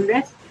shouldn't be doing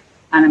this,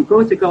 and I'm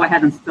going to go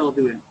ahead and still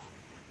do it.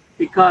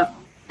 Because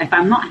if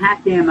I'm not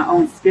happy in my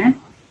own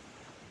skin,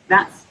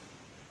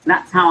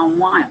 that's how I'm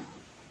wired.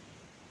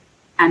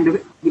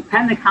 And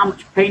depending how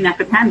much pain I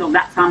could handle,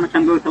 that's how much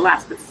I'm going to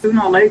last. But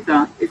sooner or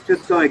later, it's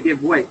just going to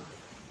give way.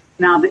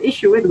 Now, the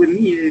issue with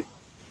me is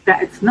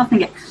that it's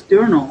nothing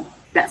external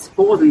that's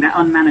causing that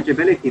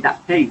unmanageability,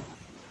 that pain.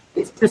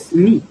 It's just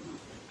me.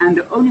 And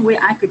the only way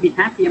I could be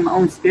happy in my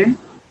own skin,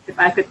 if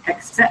I could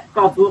accept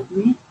God's will for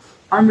me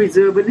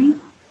unreservedly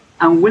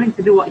and willing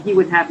to do what He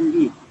would have me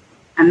be.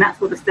 And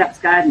that's what the steps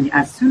guide me.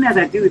 As soon as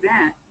I do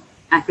that,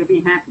 I could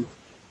be happy.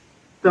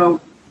 So,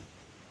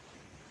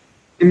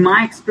 in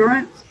my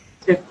experience,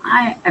 if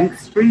I am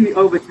extremely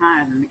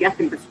overtired and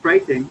getting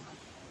frustrating,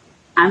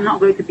 I'm not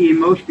going to be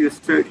emotionally or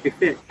spiritually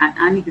fit. And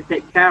I need to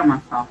take care of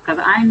myself. Because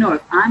I know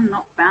if I'm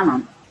not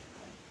balanced,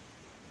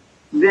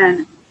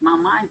 then my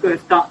mind's going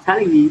to start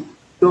telling me,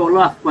 go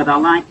lust, whether I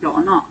like it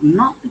or not.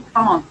 Not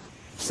because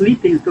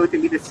sleeping is going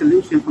to be the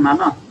solution for my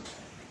lust.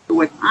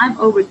 So if I'm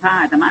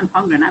overtired and I'm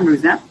hungry and I'm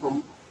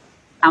resentful,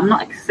 I'm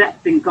not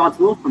accepting God's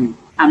will for me.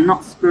 I'm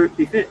not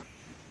spiritually fit.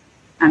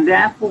 And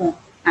therefore,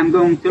 I'm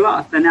going to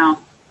lust. And now,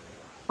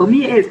 for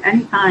me, it is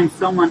anytime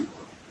someone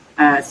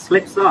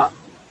slips up,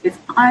 it's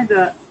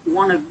either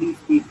one of these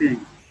three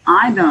things.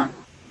 Either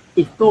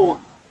he still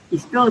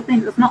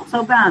thinks it's not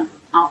so bad.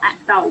 I'll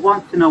act out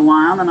once in a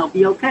while and I'll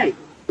be okay,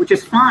 which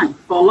is fine.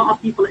 For a lot of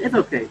people, it is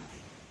okay.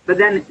 But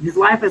then his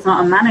life is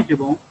not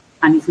unmanageable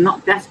and he's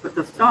not desperate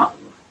to stop.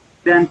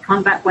 Then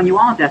come back when you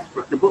are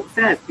desperate. The book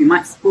says you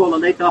might spoil a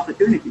later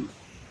opportunity.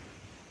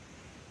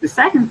 The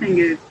second thing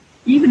is,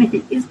 even if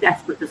he is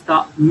desperate to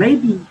stop,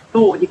 maybe he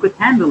thought he could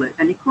handle it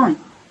and he couldn't.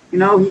 He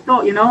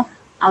thought,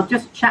 I'll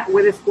just chat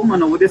with this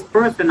woman or with this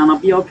person and I'll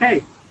be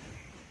okay.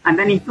 And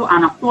then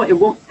I thought it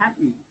won't tempt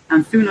me.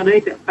 And sooner or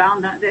later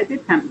found out that it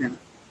did tempt him.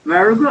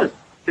 Very good.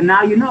 So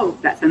now you know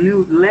that's a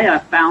new layer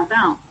found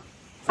out.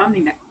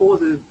 Something that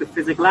causes the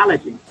physical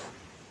allergy.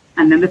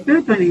 And then the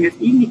third thing is,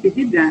 even if he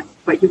did that,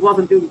 but he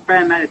wasn't doing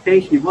prayer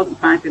meditation, he wasn't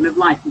trying to live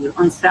life, he was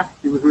unsettled,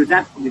 he was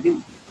resentful, he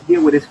didn't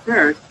deal with his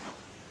fears.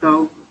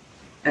 So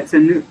it's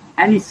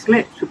any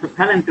slip should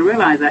propel him to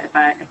realize that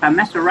if I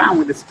mess around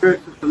with the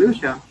spiritual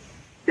solution,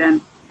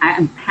 then I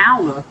am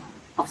powerless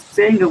of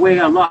staying away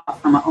a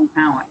lot from my own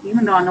power,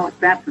 even though I know it's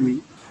bad for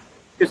me.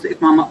 Just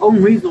if my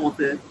own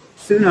resources,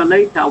 sooner or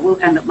later I will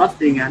end up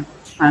lusting again,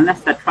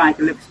 unless I try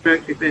to live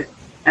spiritually fit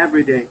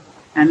every day.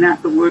 And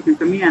that's what's working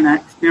for me, and I'm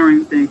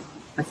experiencing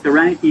a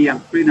serenity and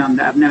freedom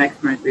that I've never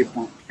experienced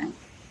before. Thanks.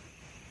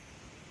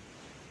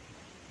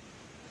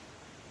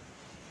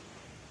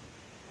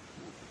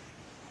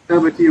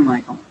 Over to you,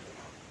 Michael.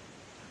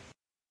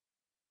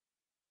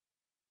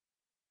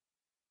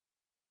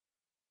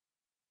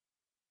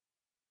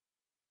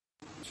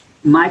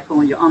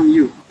 Michael, you're on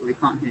mute, so we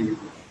can't hear you.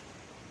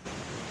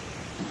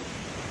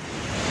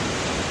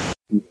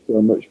 Thank you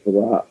so much for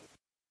that.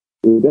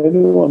 Would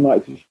anyone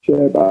like to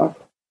share back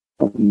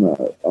on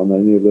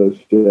any of those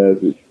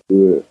shares which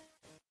were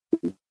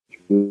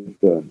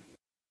done?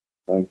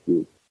 Thank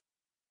you.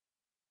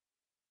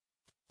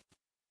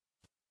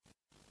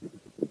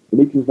 The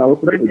meeting is now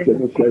open for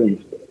general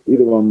sharing,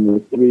 either on the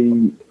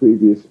three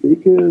previous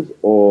speakers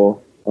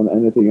or on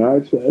anything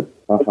I've said,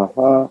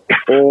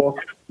 or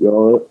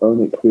your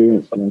own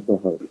experience in mental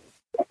health.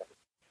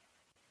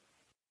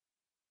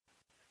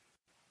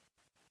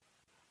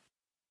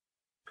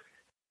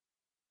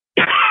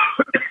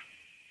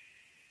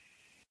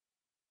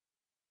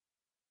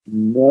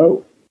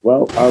 No.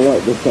 Well, I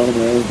like the sound of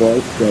my own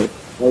voice, so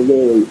I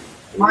really...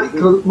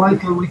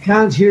 Michael, we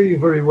can't hear you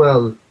very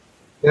well.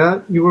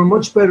 Yeah, you were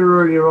much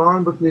better earlier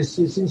on, but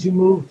since you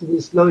moved to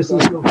this low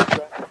system...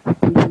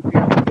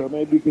 So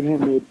maybe you can hear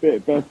me a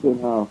bit better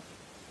now.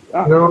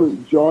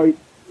 Absolute joy.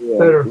 Yeah,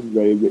 better.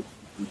 Very rich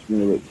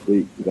and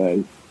speak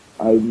today.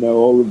 I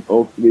know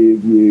all three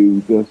of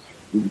you just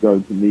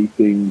going to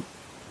meetings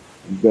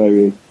in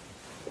various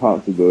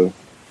parts of the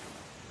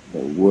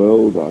the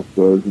world, I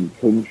suppose, and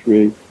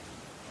country.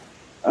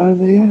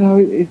 And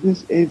it's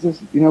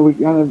just we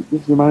kind of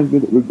just reminds me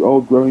that we're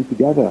all growing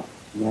together.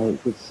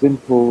 It's as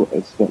simple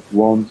as steps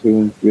 1, 2,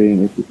 and 3,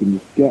 and if we can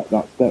just get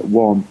that step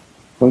 1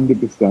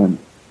 100%,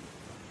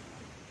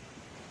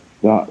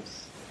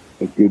 that's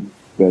a good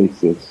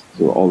basis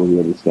for all of the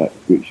other steps,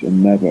 which are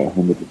never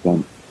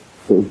 100%.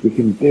 But if we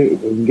can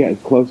get as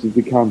close as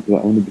we can to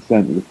that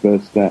 100% of the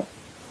first step,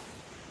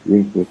 we're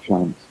in for a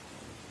chance.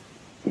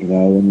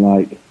 And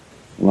like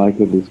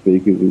other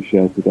speakers who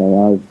shared today, I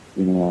was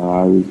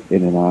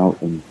in and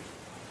out and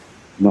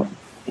not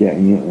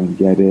getting it and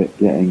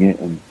getting it,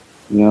 and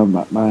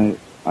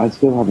I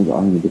still haven't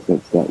got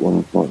 100% step 1,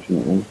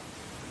 unfortunately.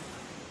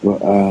 But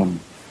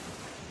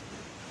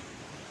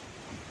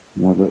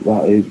but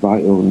that is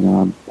vital, and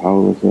I'm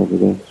powerless over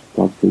this.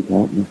 God, please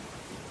help me.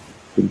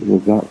 Simple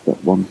as that.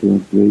 Step 1, 2,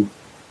 and 3.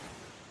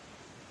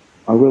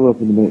 I will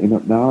open the meeting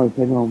up now. If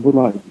anyone would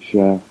like to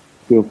share,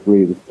 feel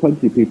free. There's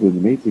plenty of people in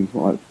the meeting. It's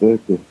not like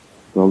 30.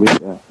 So I'll leave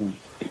it there. Thanks.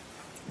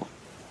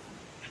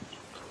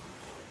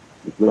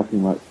 It's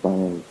looking like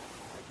sparrows.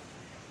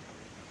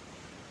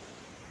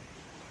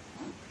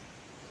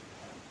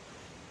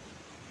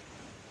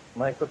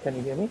 Michael, can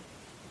you hear me?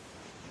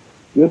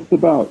 Just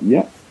about,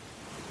 yeah.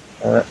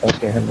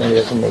 Okay, maybe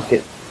I can make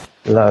it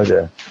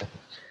louder.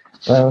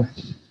 Well,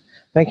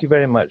 thank you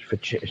very much for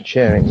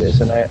sharing this,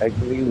 and I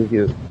agree with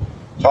you.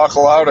 Talk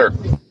louder.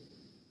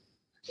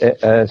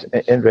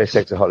 Andre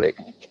Sexaholic.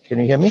 Can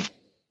you hear me?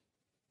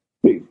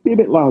 Be a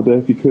bit louder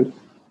if you could.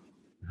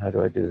 How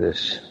do I do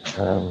this?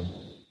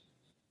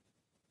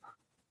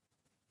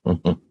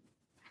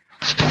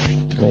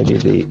 Maybe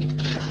the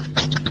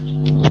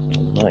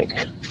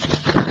mic.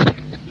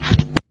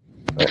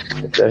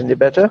 Is that any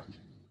better?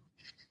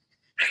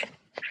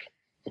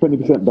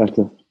 20%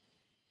 better.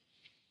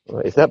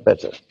 Well, is that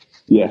better?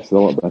 Yes, a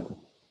lot better.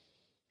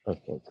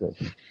 Okay, good.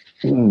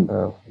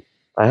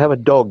 I have a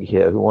dog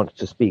here who wants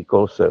to speak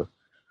also.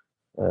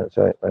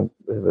 So I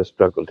have a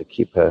struggle to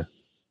keep her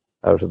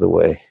out of the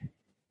way.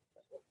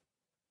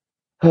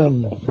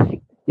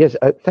 Yes,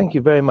 thank you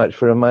very much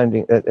for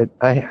reminding.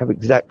 I have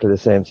exactly the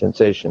same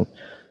sensation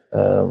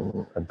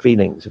and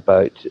feelings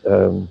about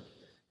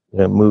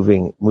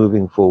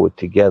moving forward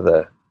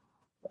together.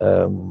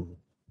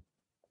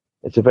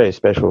 It's a very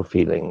special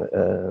feeling,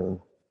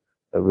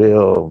 a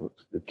real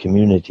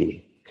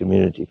community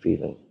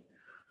feeling,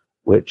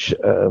 which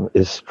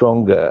is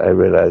stronger, I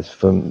realize,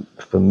 for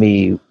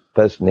me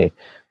personally,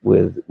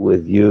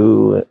 with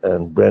you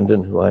and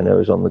Brendan, who I know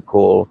is on the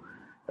call,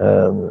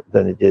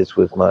 than it is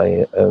with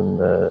my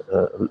own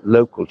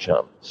local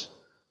chums.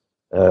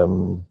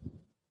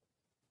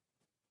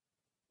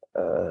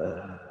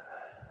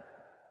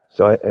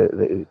 So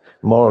the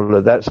moral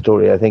of that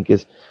story, I think,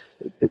 is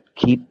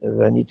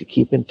I need to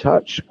keep in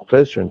touch,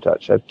 closer in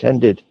touch. I've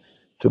tended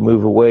to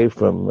move away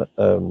from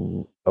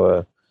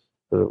our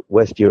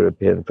West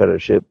European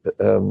Fellowship,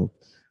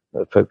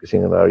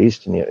 focusing on our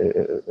Eastern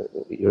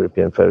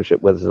European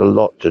Fellowship, where there's a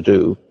lot to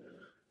do.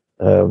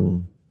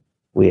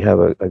 We have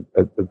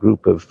a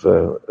group of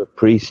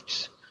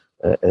priests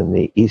in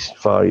the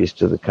far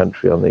east of the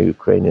country, on the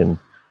Ukrainian,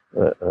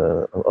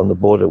 on the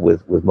border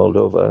with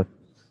Moldova.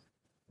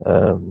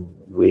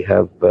 We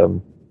have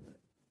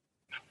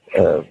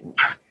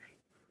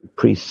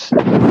priests.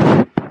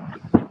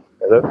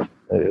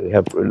 We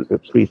have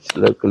priests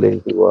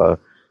locally who are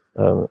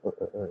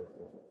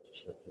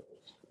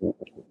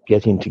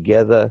getting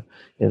together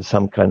in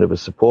some kind of a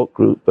support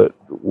group, but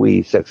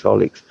we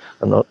sexaholics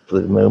are not for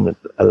the moment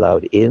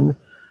allowed in,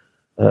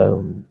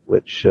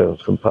 which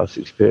from past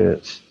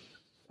experience,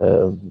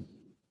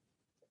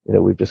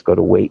 we've just got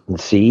to wait and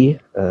see,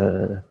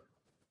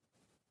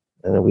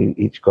 and we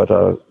each got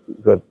our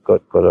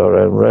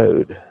own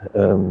road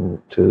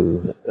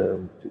to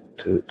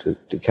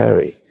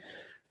carry.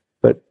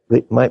 But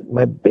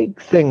my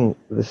big thing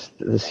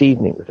this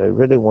evening that I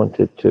really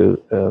wanted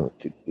to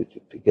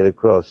get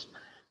across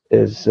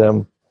is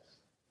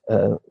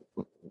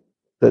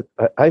that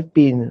I've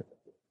been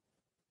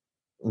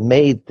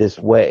made this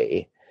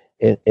way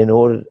in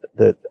order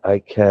that I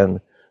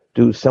can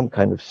do some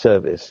kind of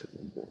service,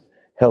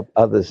 help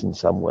others in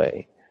some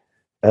way.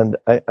 And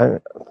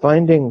I'm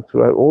finding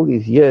throughout all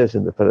these years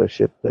in the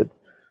fellowship that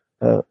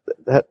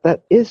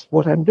that is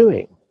what I'm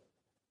doing.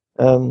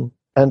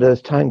 And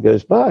as time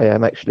goes by,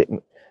 I'm actually,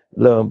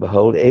 lo and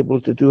behold, able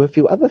to do a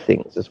few other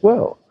things as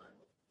well.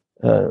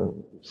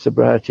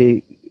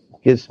 Sobriety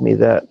gives me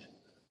that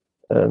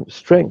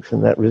strength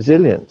and that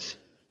resilience.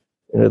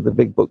 The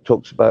big book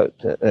talks about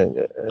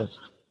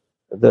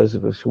those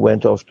of us who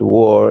went off to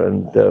war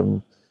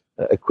and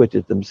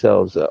acquitted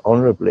themselves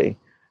honorably.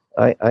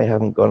 I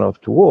haven't gone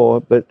off to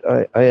war, but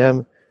I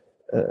am,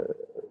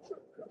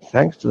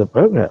 thanks to the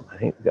program, I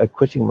think,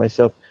 acquitting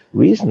myself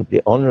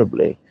reasonably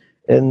honorably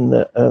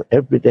in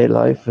everyday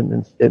life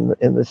and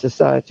in the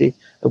society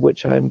of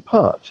which I'm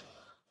part.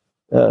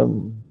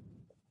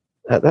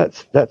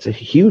 That's a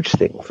huge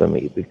thing for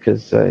me,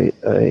 because I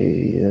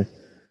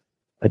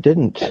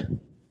didn't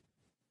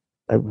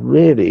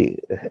really,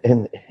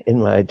 in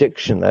my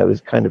addiction, I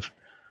was kind of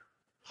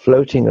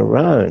floating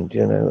around.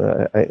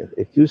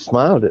 If you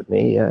smiled at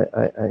me,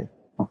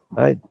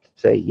 I'd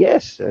say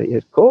yes,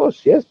 of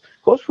course,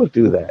 we'll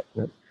do that.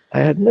 I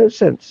had no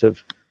sense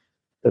of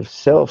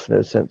self,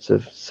 no sense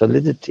of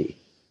solidity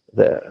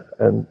there,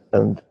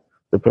 and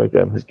the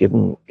program has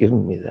given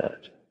me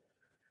that.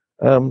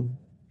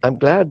 I'm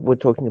glad we're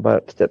talking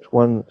about steps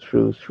 1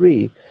 through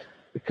 3,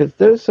 because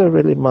those are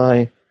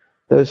my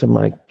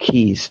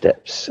key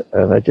steps,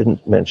 and I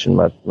didn't mention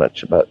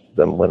much about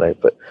them when I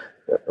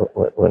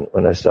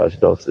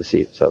started off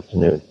this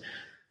afternoon.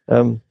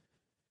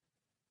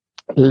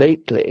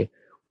 Lately,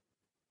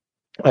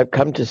 I've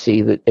come to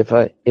see that if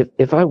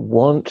I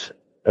want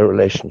a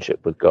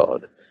relationship with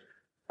God,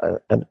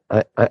 and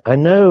I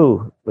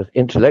know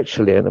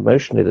intellectually and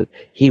emotionally that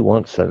He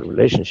wants a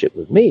relationship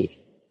with me.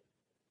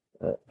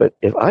 But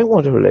if I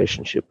want a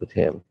relationship with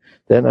Him,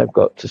 then I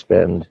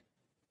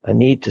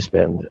need to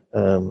spend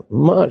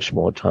much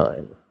more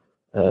time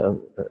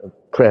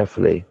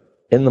prayerfully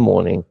in the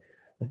morning,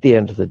 at the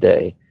end of the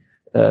day,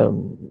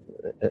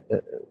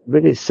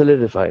 really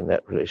solidifying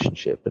that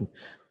relationship. And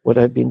what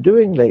I've been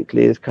doing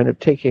lately is kind of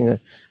taking a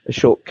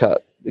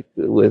shortcut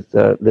with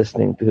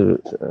listening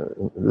to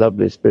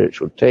lovely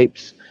spiritual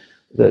tapes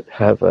that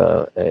have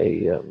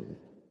a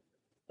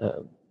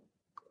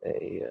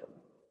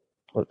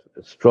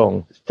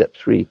strong step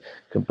 3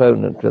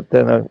 component. But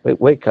then I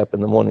wake up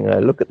in the morning and I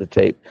look at the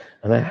tape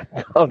and I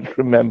can't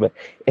remember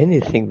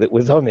anything that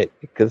was on it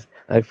because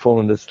I've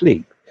fallen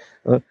asleep.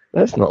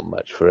 That's not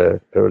much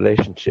for a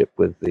relationship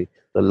with the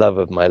love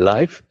of my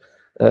life.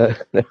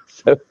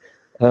 So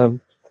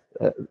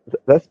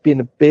that's been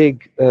a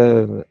big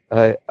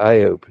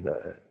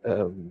eye-opener.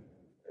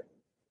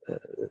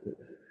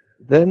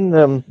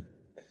 Then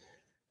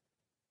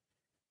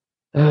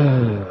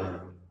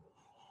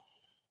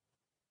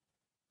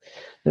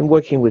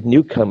working with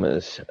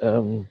newcomers,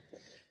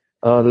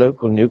 our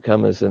local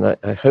newcomers, and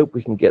I hope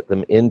we can get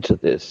them into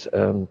this.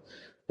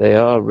 They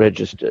are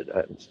registered, I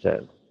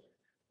understand.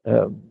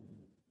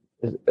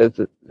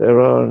 There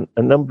are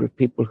a number of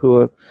people who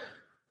are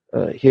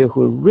here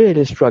who are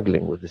really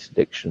struggling with this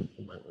addiction at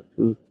the moment,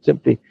 who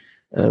simply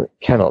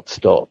cannot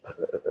stop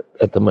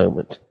at the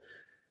moment.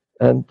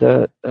 And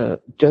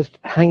just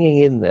hanging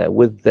in there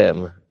with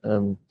them,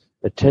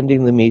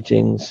 attending the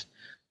meetings,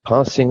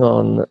 passing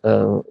on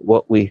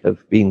what we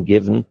have been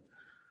given.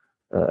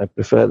 I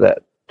prefer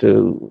that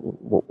to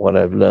what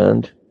I've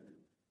learned.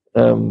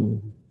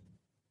 And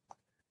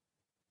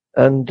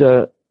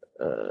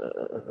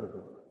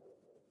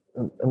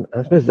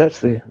I suppose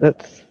that's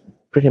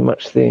pretty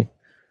much the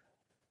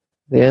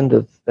end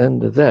of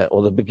that,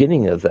 or the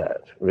beginning of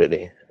that,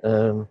 really.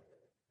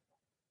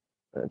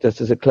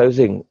 Just as a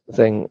closing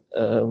thing,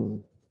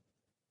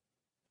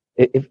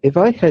 if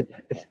I had,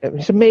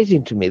 it's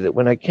amazing to me that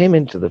when I came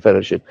into the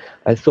fellowship,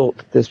 I thought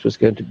that this was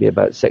going to be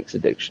about sex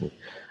addiction.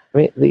 I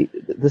mean,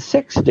 the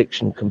sex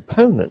addiction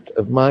component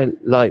of my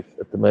life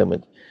at the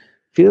moment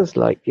feels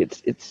like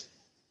it's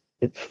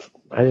I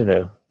don't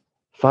know,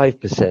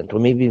 5%, or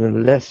maybe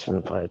even less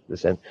than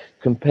 5%,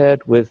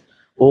 compared with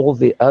all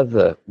the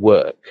other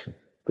work,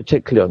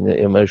 particularly on the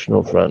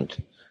emotional front,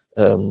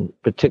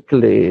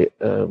 particularly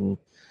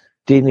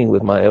dealing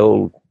with my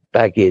old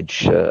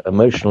baggage,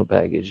 emotional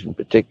baggage in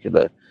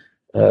particular,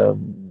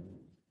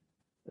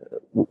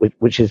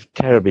 which is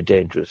terribly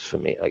dangerous for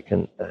me. I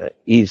can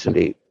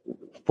easily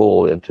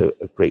fall into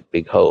a great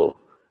big hole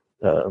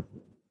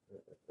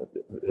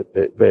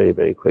very,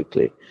 very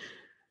quickly.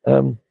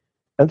 And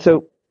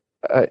so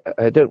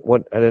I don't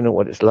know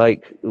what it's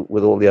like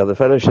with all the other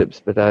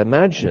fellowships, but I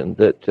imagine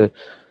that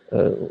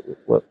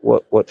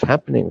what's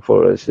happening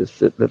for us is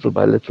that little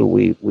by little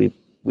we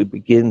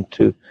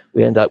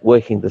end up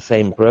working the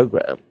same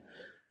program,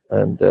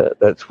 and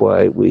that's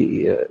why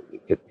we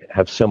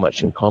have so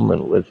much in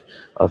common with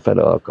our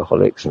fellow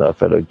alcoholics and our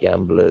fellow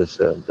gamblers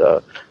and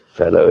our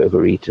fellow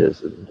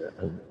overeaters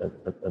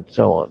and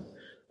so on.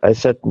 I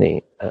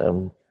certainly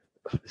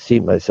see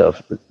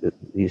myself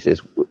these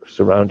days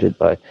surrounded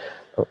by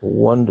a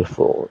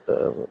wonderful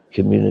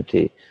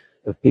community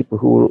of people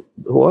who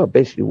are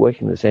basically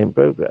working the same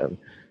program,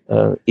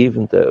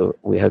 even though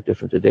we have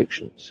different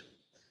addictions.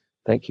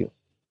 Thank you.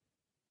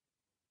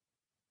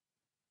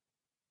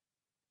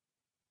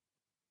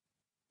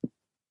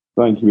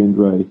 Thank you,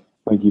 Indre.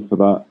 Thank you for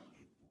that.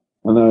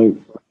 And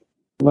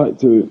I'd like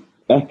to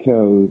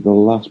echo the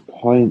last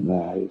point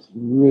there.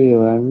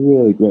 I'm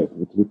really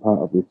grateful to be part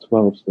of the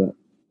 12-step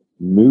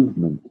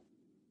movement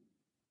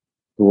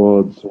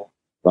towards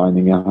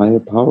finding a higher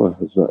power,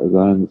 as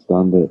I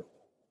understand it.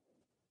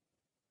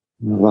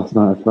 Last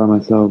night I found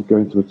myself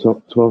going to a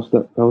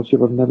 12-step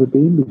fellowship I've never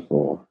been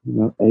before.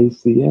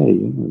 ACA,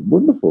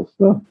 wonderful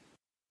stuff.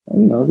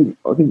 And,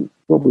 I think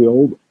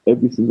probably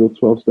every single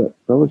 12-step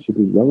fellowship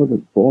is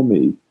relevant for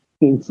me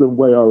in some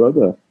way or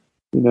other.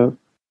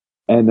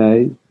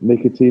 NA,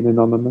 Nicotine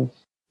Anonymous,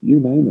 you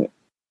name it.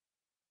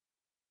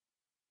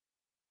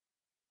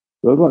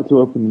 So I'd like to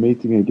open the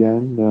meeting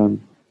again.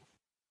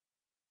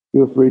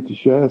 Feel free to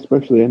share,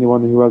 especially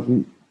anyone who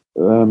hasn't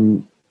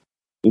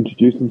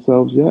introduce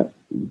themselves yet?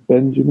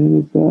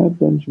 Benjamin is there.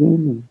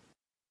 Benjamin and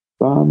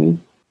Barney.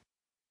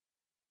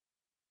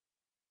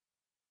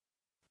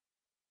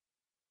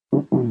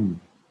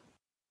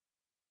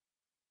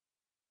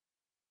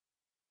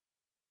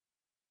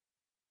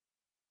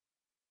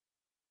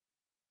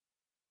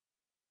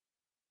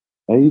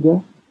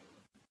 Ada?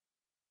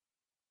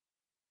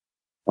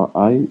 Or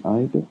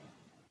Ida?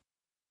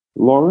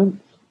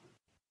 Lawrence?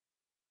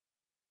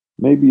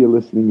 Maybe you're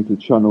listening to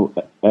Channel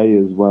A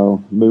as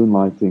well,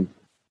 Moonlighting.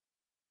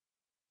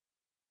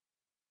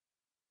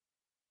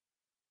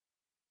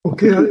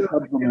 Okay.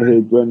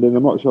 Here, Brendan.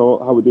 I'm not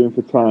sure how we're doing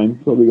for time.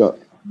 So we got.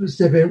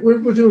 Step in.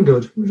 We're doing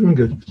good. We're doing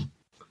good.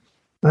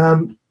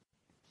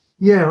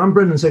 Yeah, I'm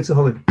Brendan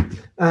Sexaholic,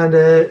 and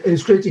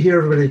it's great to hear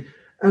everybody.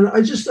 And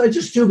I just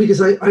do,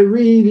 because I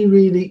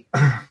really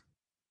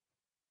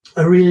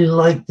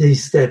like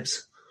these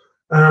steps.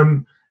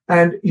 And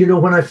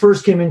when I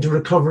first came into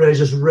recovery, I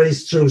just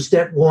raced through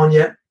step 1.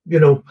 Yeah,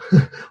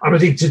 I'm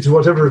addicted to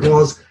whatever it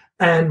was,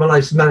 and my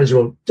life's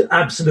manageable.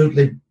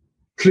 Absolutely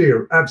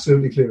clear.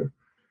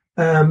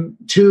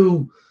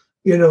 2,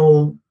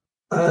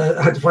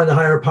 I had to find a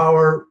higher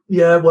power.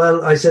 Yeah,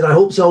 well, I said I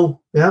hope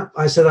so. Yeah,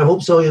 I said I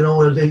hope so.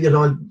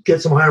 I'll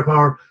get some higher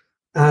power,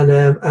 and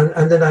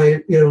then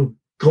I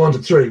go on to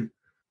 3,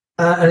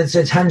 and it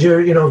says I've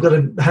got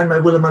to hand my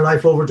will and my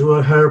life over to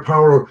a higher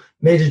power, or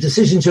made a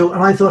decision to.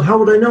 And I thought, how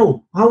would I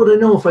know? How would I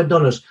know if I'd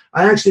done it?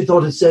 I actually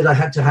thought it said I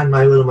had to hand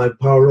my will and my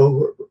power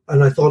over,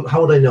 and I thought,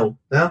 how would I know?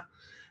 Yeah,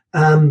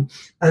 and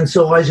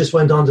so I just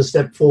went on to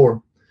step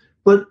 4,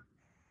 but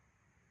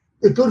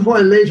a good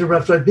while later,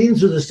 after I'd been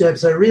through the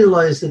steps, I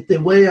realized that the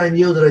way I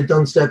knew that I'd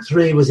done step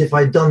 3 was if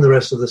I'd done the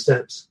rest of the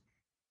steps.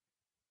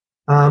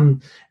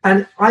 And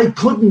I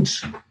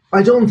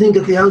don't think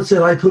at the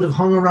outset I could have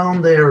hung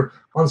around there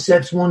on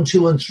steps 1,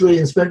 2, and 3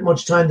 and spent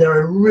much time there.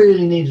 I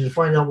really needed to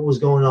find out what was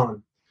going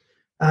on.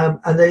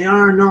 And they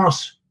are not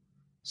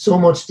so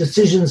much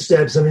decision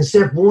steps. I mean,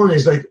 step 1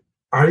 is like,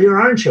 are you or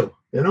aren't you?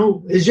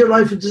 Is your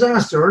life a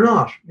disaster or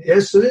not?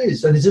 Yes, it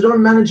is. And is it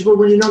unmanageable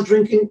when you're not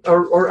drinking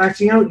or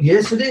acting out?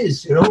 Yes, it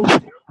is.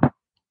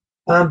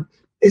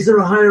 Is there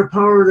a higher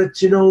power that,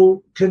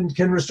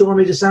 can restore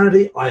me to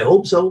sanity? I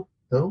hope so.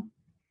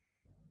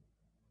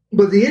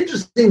 But the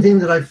interesting thing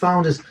that I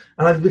found is,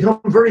 and I've become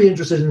very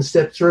interested in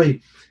step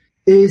 3,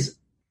 is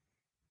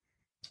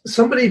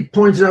somebody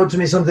pointed out to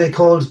me something they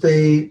called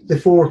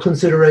the 4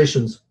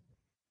 considerations.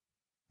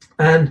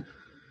 And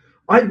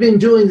I'd been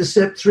doing the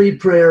step 3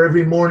 prayer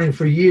every morning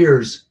for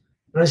years.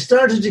 And I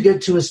started to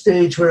get to a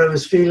stage where I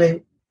was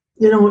feeling,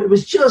 it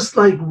was just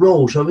like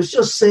rote. I was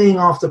just saying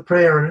off the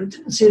prayer, and it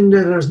didn't seem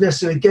that I was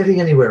necessarily getting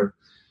anywhere.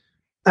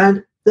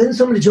 And then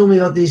somebody told me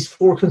about these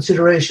 4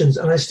 considerations,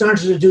 and I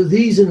started to do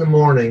these in the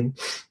morning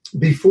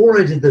before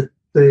I did the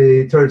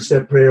 3rd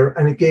step prayer,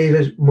 and it gave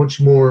it much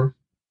more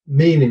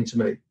meaning to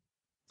me.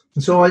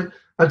 And so I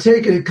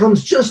take it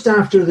comes just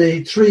after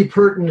the 3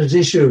 pertinent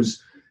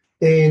issues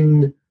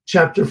in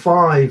chapter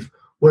 5,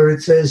 where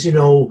it says,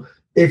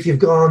 if you've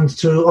gone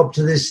up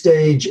to this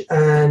stage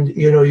and,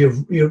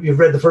 you've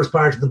read the first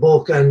part of the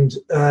book, and,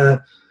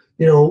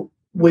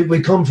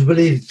 we come to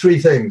believe 3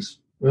 things.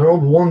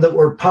 1, that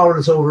we're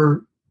powerless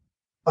over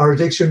our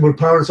addiction, we're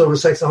powerless over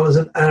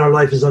sexaholism, and our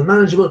life is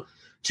unmanageable.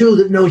 2,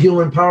 that no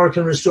human power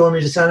can restore me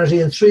to sanity.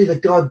 And 3,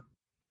 that God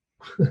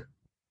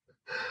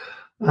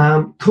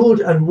could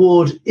and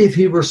would if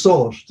he were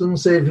sought. It doesn't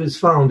say if he was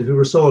found, if he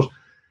were sought.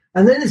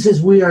 And then it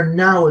says we are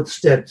now at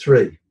step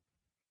 3.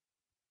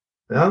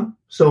 Yeah.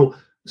 So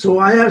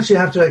I actually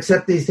have to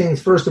accept these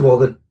things, first of all,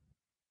 that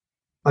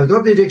I've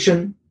got the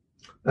addiction,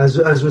 as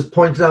was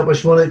pointed out by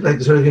Shmulik,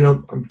 like sort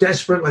of, I'm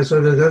desperate, like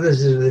sort of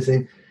this is the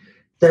thing,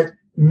 that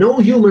no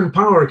human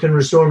power can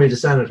restore me to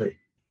sanity.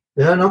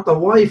 Yeah, not the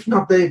wife,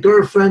 not the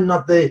girlfriend,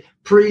 not the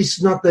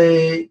priest, not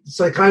the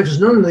psychiatrist,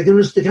 none of them.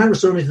 They can't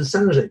restore me to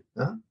sanity.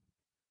 Yeah?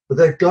 But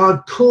that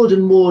God could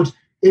and would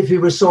if he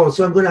were sought.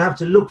 So I'm going to have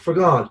to look for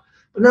God.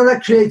 But now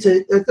that creates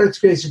a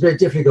great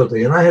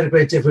difficulty, and I had a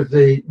great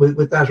difficulty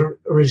with that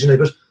originally.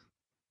 But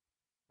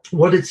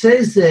what it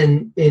says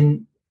then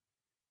in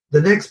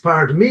the next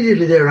part,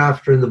 immediately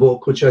thereafter in the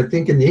book, which I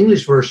think in the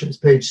English version is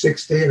page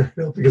 60, and I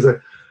know because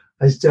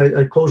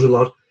I quote a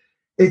lot,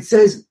 it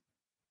says,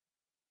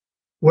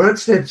 we're at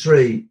step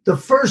 3. The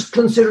first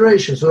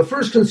consideration, so the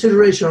first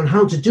consideration on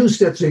how to do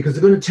step 3, because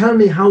they're going to tell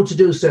me how to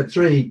do step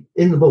 3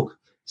 in the book.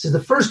 So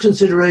the first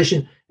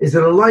consideration is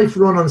that a life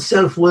run on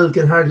self-will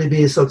can hardly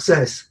be a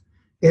success.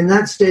 In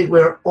that state,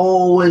 we're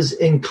always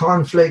in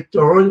conflict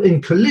or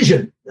in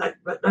collision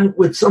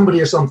with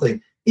somebody or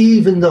something,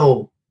 even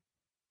though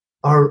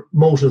our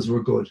motives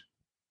were good.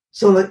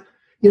 So that,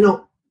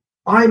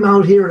 I'm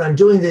out here and I'm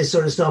doing this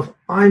sort of stuff.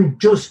 I'm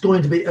just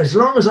going to be, as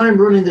long as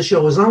I'm running the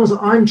show, as long as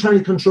I'm trying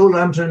to control it,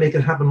 I'm trying to make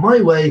it happen my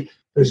way,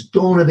 there's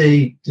going to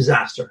be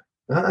disaster.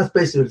 That's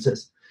basically what it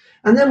says.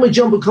 And then we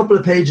jump a couple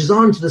of pages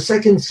on to the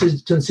second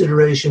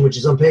consideration, which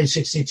is on page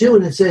 62,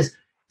 and it says,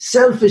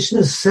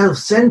 selfishness,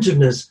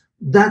 self-centeredness,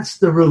 that's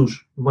the root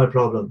of my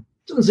problem.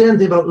 It Doesn't say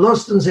anything about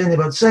lust, doesn't say anything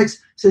about sex. It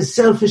says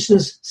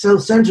selfishness,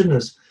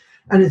 self-centeredness.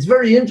 And it's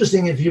very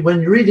interesting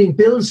when you're reading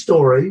Bill's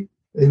story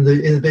in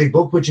the big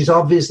book, which is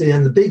obviously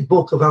in the big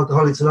book of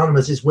Alcoholics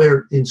Anonymous, is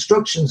where the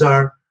instructions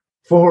are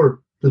for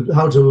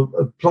how to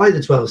apply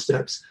the 12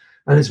 steps.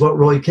 And it's what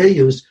Roy Kay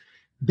used.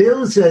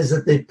 Bill says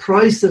that the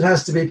price that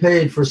has to be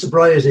paid for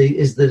sobriety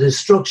is the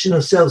destruction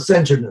of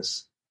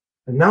self-centeredness.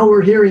 And now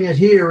we're hearing it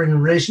here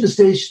in relation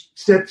to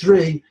step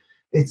 3.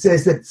 It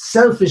says that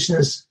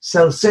selfishness,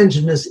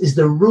 self-centeredness is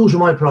the root of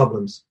my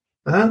problems.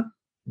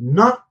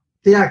 Not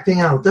the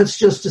acting out. That's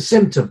just a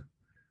symptom.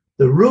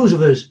 The root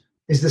of it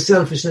is the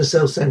selfishness,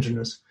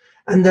 self-centeredness.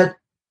 And that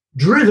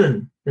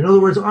driven, in other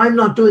words, I'm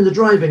not doing the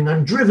driving.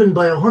 I'm driven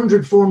by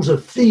 100 forms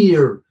of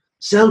fear,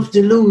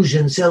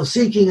 self-delusion,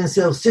 self-seeking and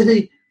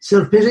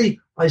self-pity.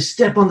 I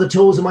step on the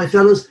toes of my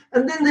fellows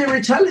and then they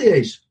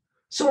retaliate.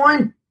 So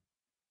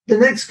the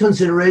next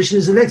consideration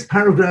is the next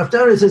paragraph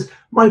down. It says,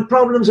 my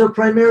problems are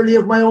primarily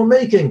of my own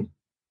making.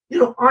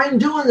 I'm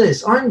doing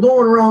this. I'm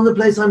going around the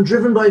place. I'm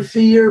driven by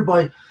fear,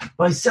 by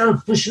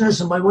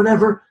selfishness and by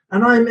whatever.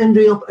 And I'm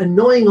ending up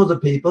annoying other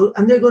people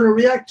and they're going to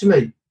react to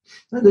me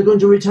and they're going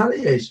to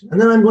retaliate. And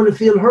then I'm going to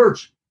feel hurt.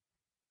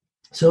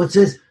 So it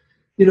says,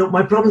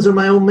 my problems are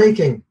my own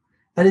making.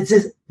 And it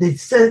says the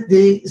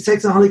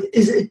sexaholic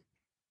is an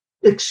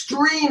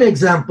extreme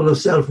example of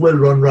self-will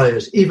run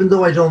riot, even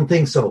though I don't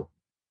think so.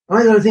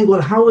 I got to think,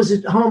 well, how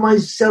am I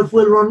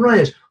self-will run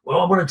riot?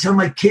 Well, I want to tell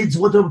my kids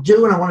what to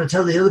do, and I want to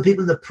tell the other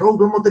people in the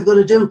program what they've got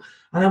to do,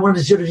 and I want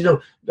to sort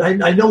of,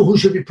 I know who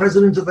should be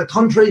president of the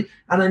country,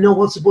 and I know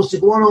what's supposed to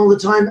go on all the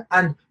time,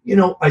 and,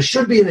 I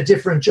should be in a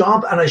different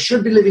job, and I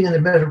should be living in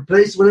a better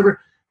place, whatever.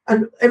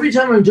 And every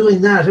time I'm doing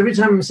that, every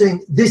time I'm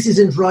saying, this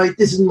isn't right,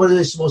 this isn't what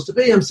it's supposed to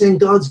be, I'm saying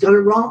God's got it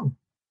wrong,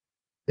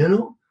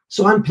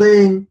 So I'm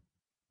playing,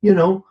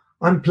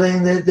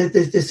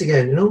 this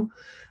again,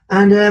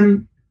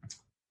 And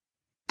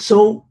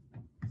so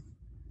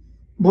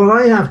what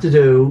I have to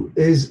do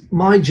is,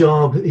 my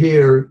job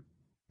here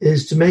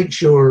is to make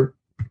sure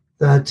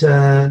that,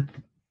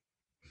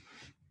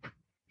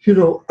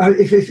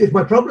 if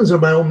my problems are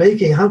my own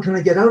making, how can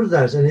I get out of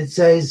that? And it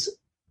says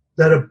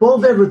that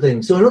above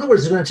everything, so in other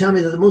words, it's going to tell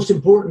me that the most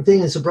important thing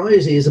in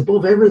sobriety is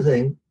above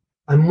everything,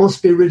 I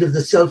must be rid of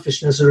the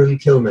selfishness or it'll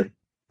kill me.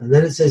 And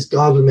then it says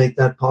God will make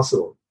that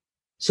possible.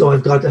 So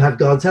I've got to have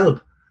God's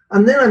help.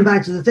 And then I'm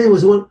back to the thing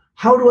was, well,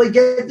 how do I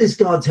get this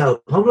God's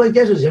help? How do I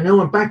get it?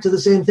 I'm back to the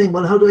same thing.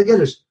 Well, how do I get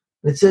it?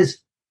 And it says,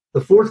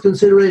 the fourth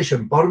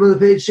consideration, bottom of the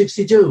page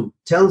 62,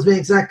 tells me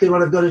exactly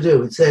what I've got to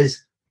do. It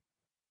says,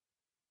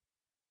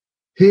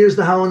 here's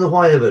the how and the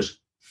why of it.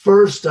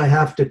 First, I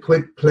have to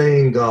quit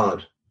playing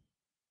God.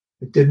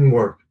 It didn't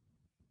work.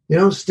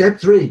 Step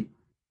 3.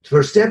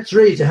 For step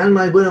 3, to hand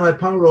my will and my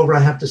power over, I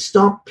have to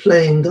stop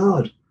playing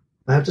God.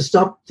 I have to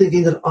stop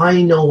thinking that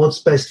I know what's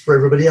best for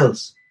everybody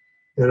else.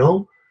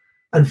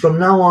 And from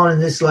now on in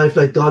this life,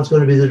 God's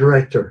going to be the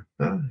director.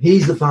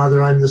 He's the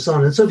Father, I'm the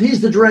Son. And so if he's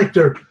the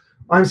director,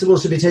 I'm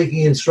supposed to be taking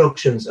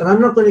instructions. And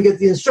I'm not going to get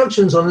the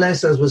instructions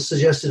unless, as was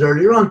suggested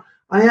earlier on,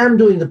 I am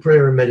doing the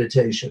prayer and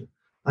meditation.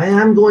 I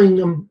am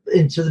going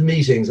into the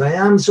meetings. I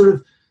am sort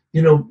of,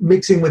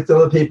 mixing with the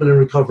other people in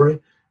recovery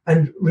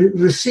and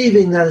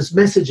receiving that as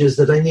messages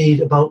that I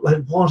need about,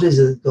 what is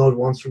it that God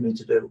wants for me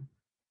to do?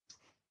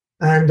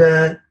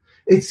 And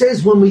it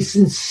says when we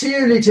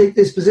sincerely take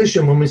this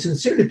position, when we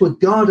sincerely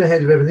put God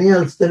ahead of everything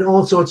else, then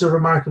all sorts of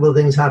remarkable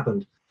things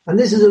happen. And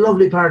this is a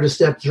lovely part of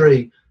step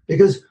 3,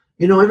 because,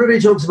 everybody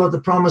talks about the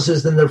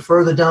promises, then they're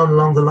further down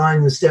along the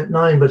line in step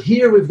 9. But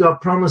here we've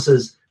got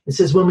promises. It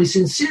says when we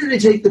sincerely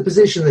take the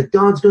position that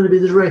God's going to be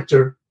the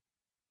director,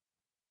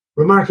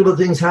 remarkable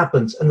things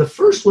happen. And the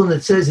first one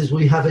that says is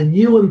we have a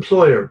new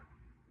employer.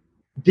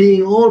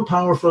 Being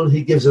all-powerful,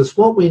 he gives us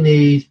what we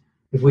need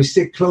if we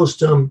stick close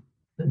to him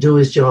and do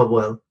his job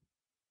well.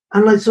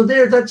 And so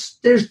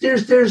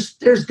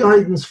there's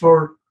guidance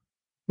for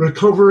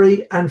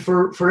recovery and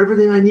for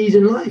everything I need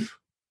in life.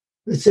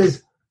 It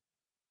says,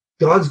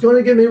 God's going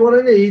to give me what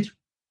I need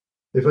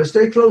if I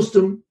stay close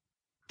to him,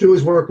 do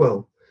his work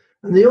well.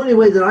 And the only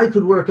way that I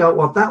could work out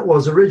what that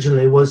was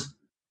originally was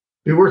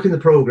be working the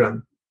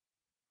program.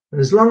 And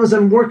as long as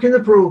I'm working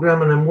the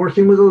program and I'm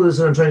working with others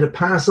and I'm trying to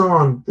pass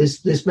on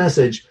this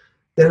message,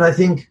 then I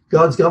think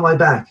God's got my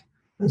back.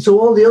 And so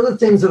all the other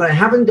things that I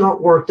haven't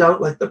got worked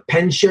out, like the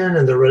pension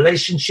and the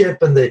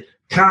relationship and the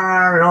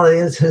car and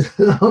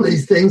all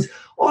these things,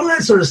 all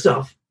that sort of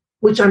stuff,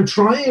 which I'm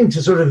trying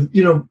to sort of,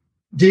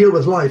 deal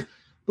with life.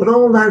 But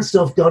all that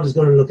stuff God is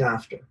going to look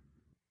after.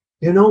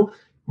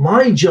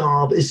 My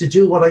job is to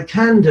do what I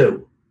can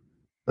do.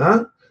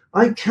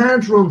 I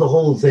can't run the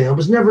whole thing. I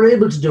was never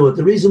able to do it.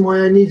 The reason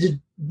why I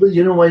needed,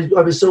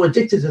 I was so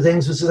addicted to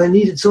things was because I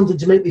needed something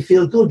to make me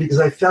feel good, because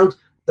I felt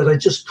that I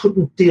just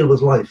couldn't deal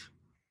with life.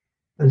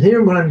 And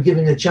here what I'm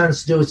giving a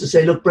chance to do is to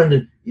say, look,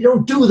 Brendan, you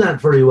don't do that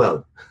very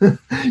well.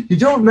 You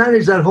don't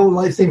manage that whole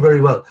life thing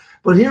very well.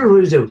 But here's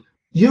what you do.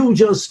 You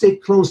just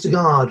stick close to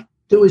God,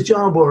 do his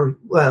job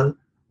well,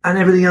 and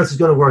everything else is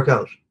going to work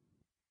out.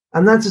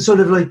 And that's a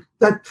sort of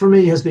that for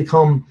me has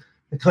become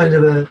a kind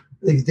of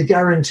the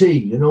guarantee,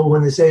 you know,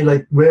 when they say,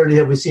 like, rarely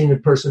have we seen a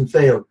person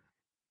fail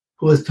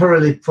who has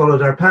thoroughly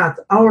followed our path.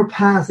 Our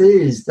path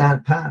is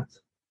that path.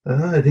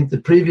 I think the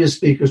previous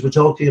speakers were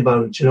talking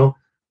about it, you know.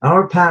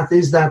 Our path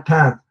is that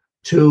path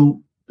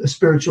to a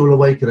spiritual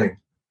awakening.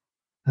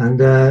 And,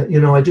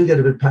 you know, I do get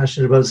a bit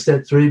passionate about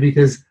step 3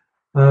 because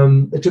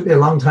it took me a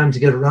long time to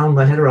get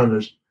my head around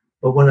it.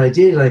 But when I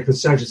did, I could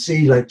start to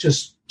see, like,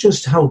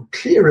 just how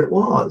clear it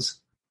was.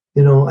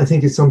 You know, I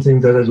think it's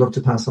something that I'd love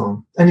to pass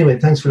on. Anyway,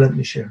 thanks for letting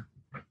me share.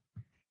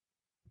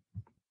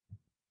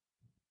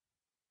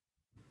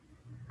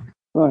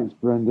 Thanks,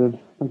 Brendan.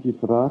 Thank you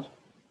for that.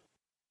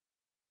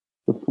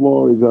 The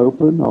floor is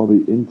open, or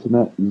the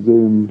internet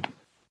Zoom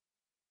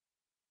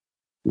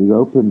is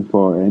open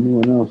for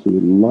anyone else who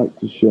would like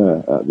to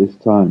share at this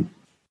time.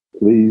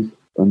 Please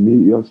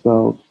unmute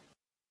yourselves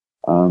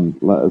and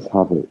let us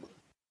have it.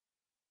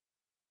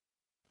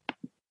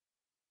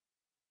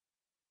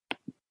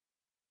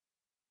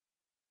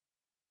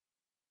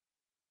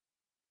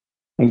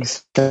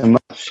 Thanks so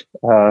much.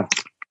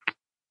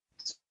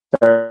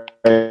 You're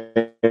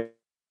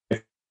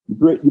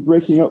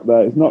breaking up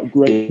there. It's not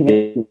great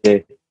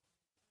connection.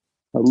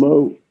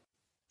 Hello.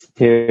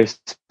 Here's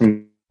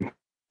from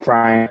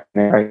Brian,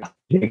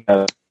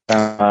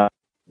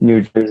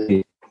 New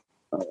Jersey.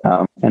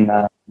 I don't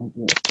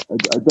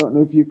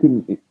know if you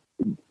can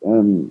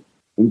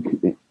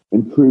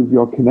improve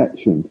your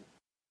connection.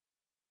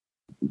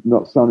 It's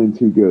not sounding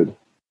too good.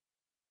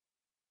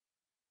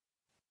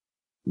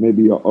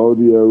 Maybe your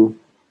audio,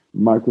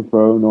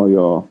 microphone, or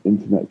your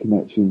internet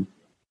connection.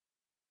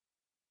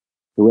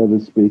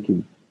 Whoever's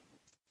speaking.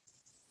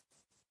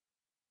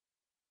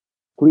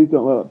 Please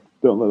don't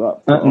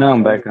let that. No,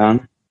 I'm back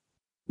on.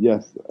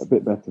 Yes, a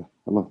bit better.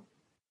 Hello.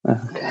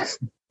 Okay.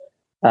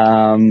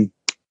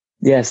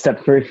 Yeah,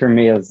 step 3 for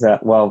me is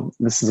that, well,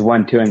 this is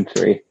 1, 2, and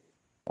 3.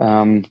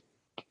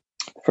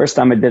 First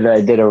time I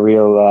did a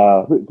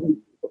real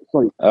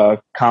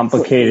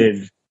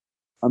complicated.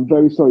 I'm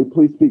very sorry.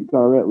 Please speak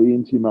directly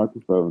into your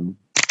microphone.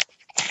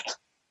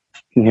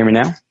 Can you hear me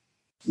now?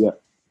 Yeah.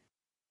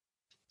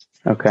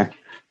 Okay.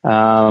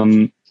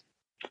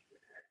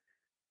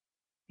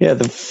 Yeah,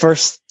 the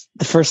first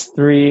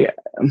 3,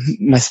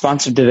 my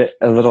sponsor did it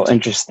a little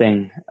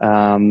interesting.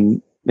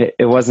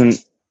 It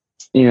wasn't,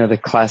 you know, the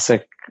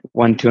classic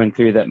 1, 2, and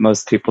 3 that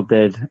most people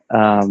did.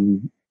 I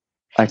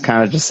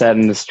kind of just sat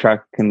in this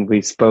truck and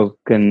we spoke,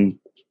 and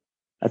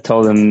I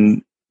told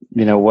him,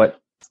 you know, what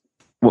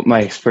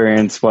my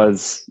experience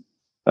was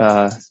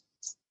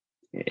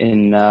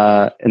in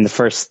the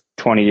first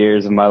 20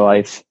 years of my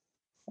life.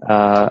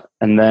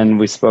 And then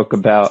we spoke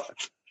about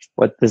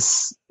what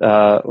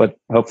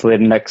hopefully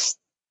the next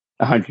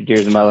 100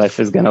 years of my life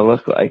is going to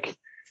look like.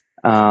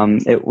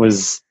 It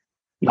was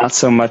not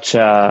so much,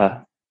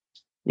 a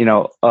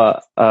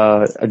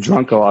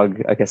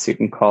drunkalogue, I guess you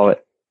can call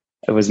it.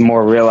 It was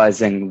more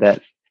realizing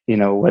that, you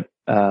know, what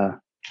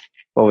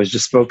was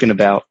just spoken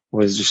about,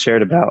 was just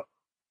shared about,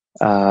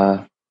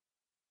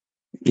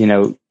 you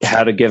know,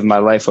 how to give my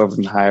life over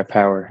to higher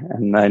power.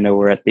 And I know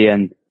we're at the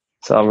end.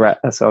 So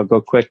I'll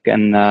go quick.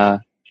 And,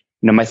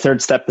 you know, my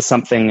 3rd step is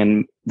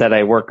something that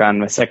I work on.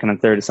 My 2nd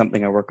and 3rd is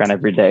something I work on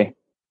every day.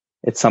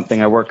 It's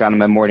something I work on in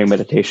my morning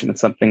meditation.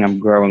 It's something I'm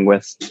growing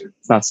with.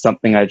 It's not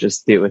something I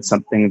just do. It's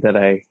something that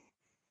I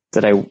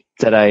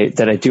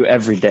do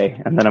every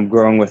day, and that I'm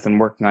growing with and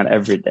working on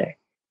every day.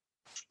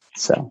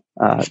 So,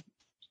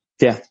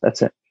 yeah,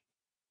 that's it.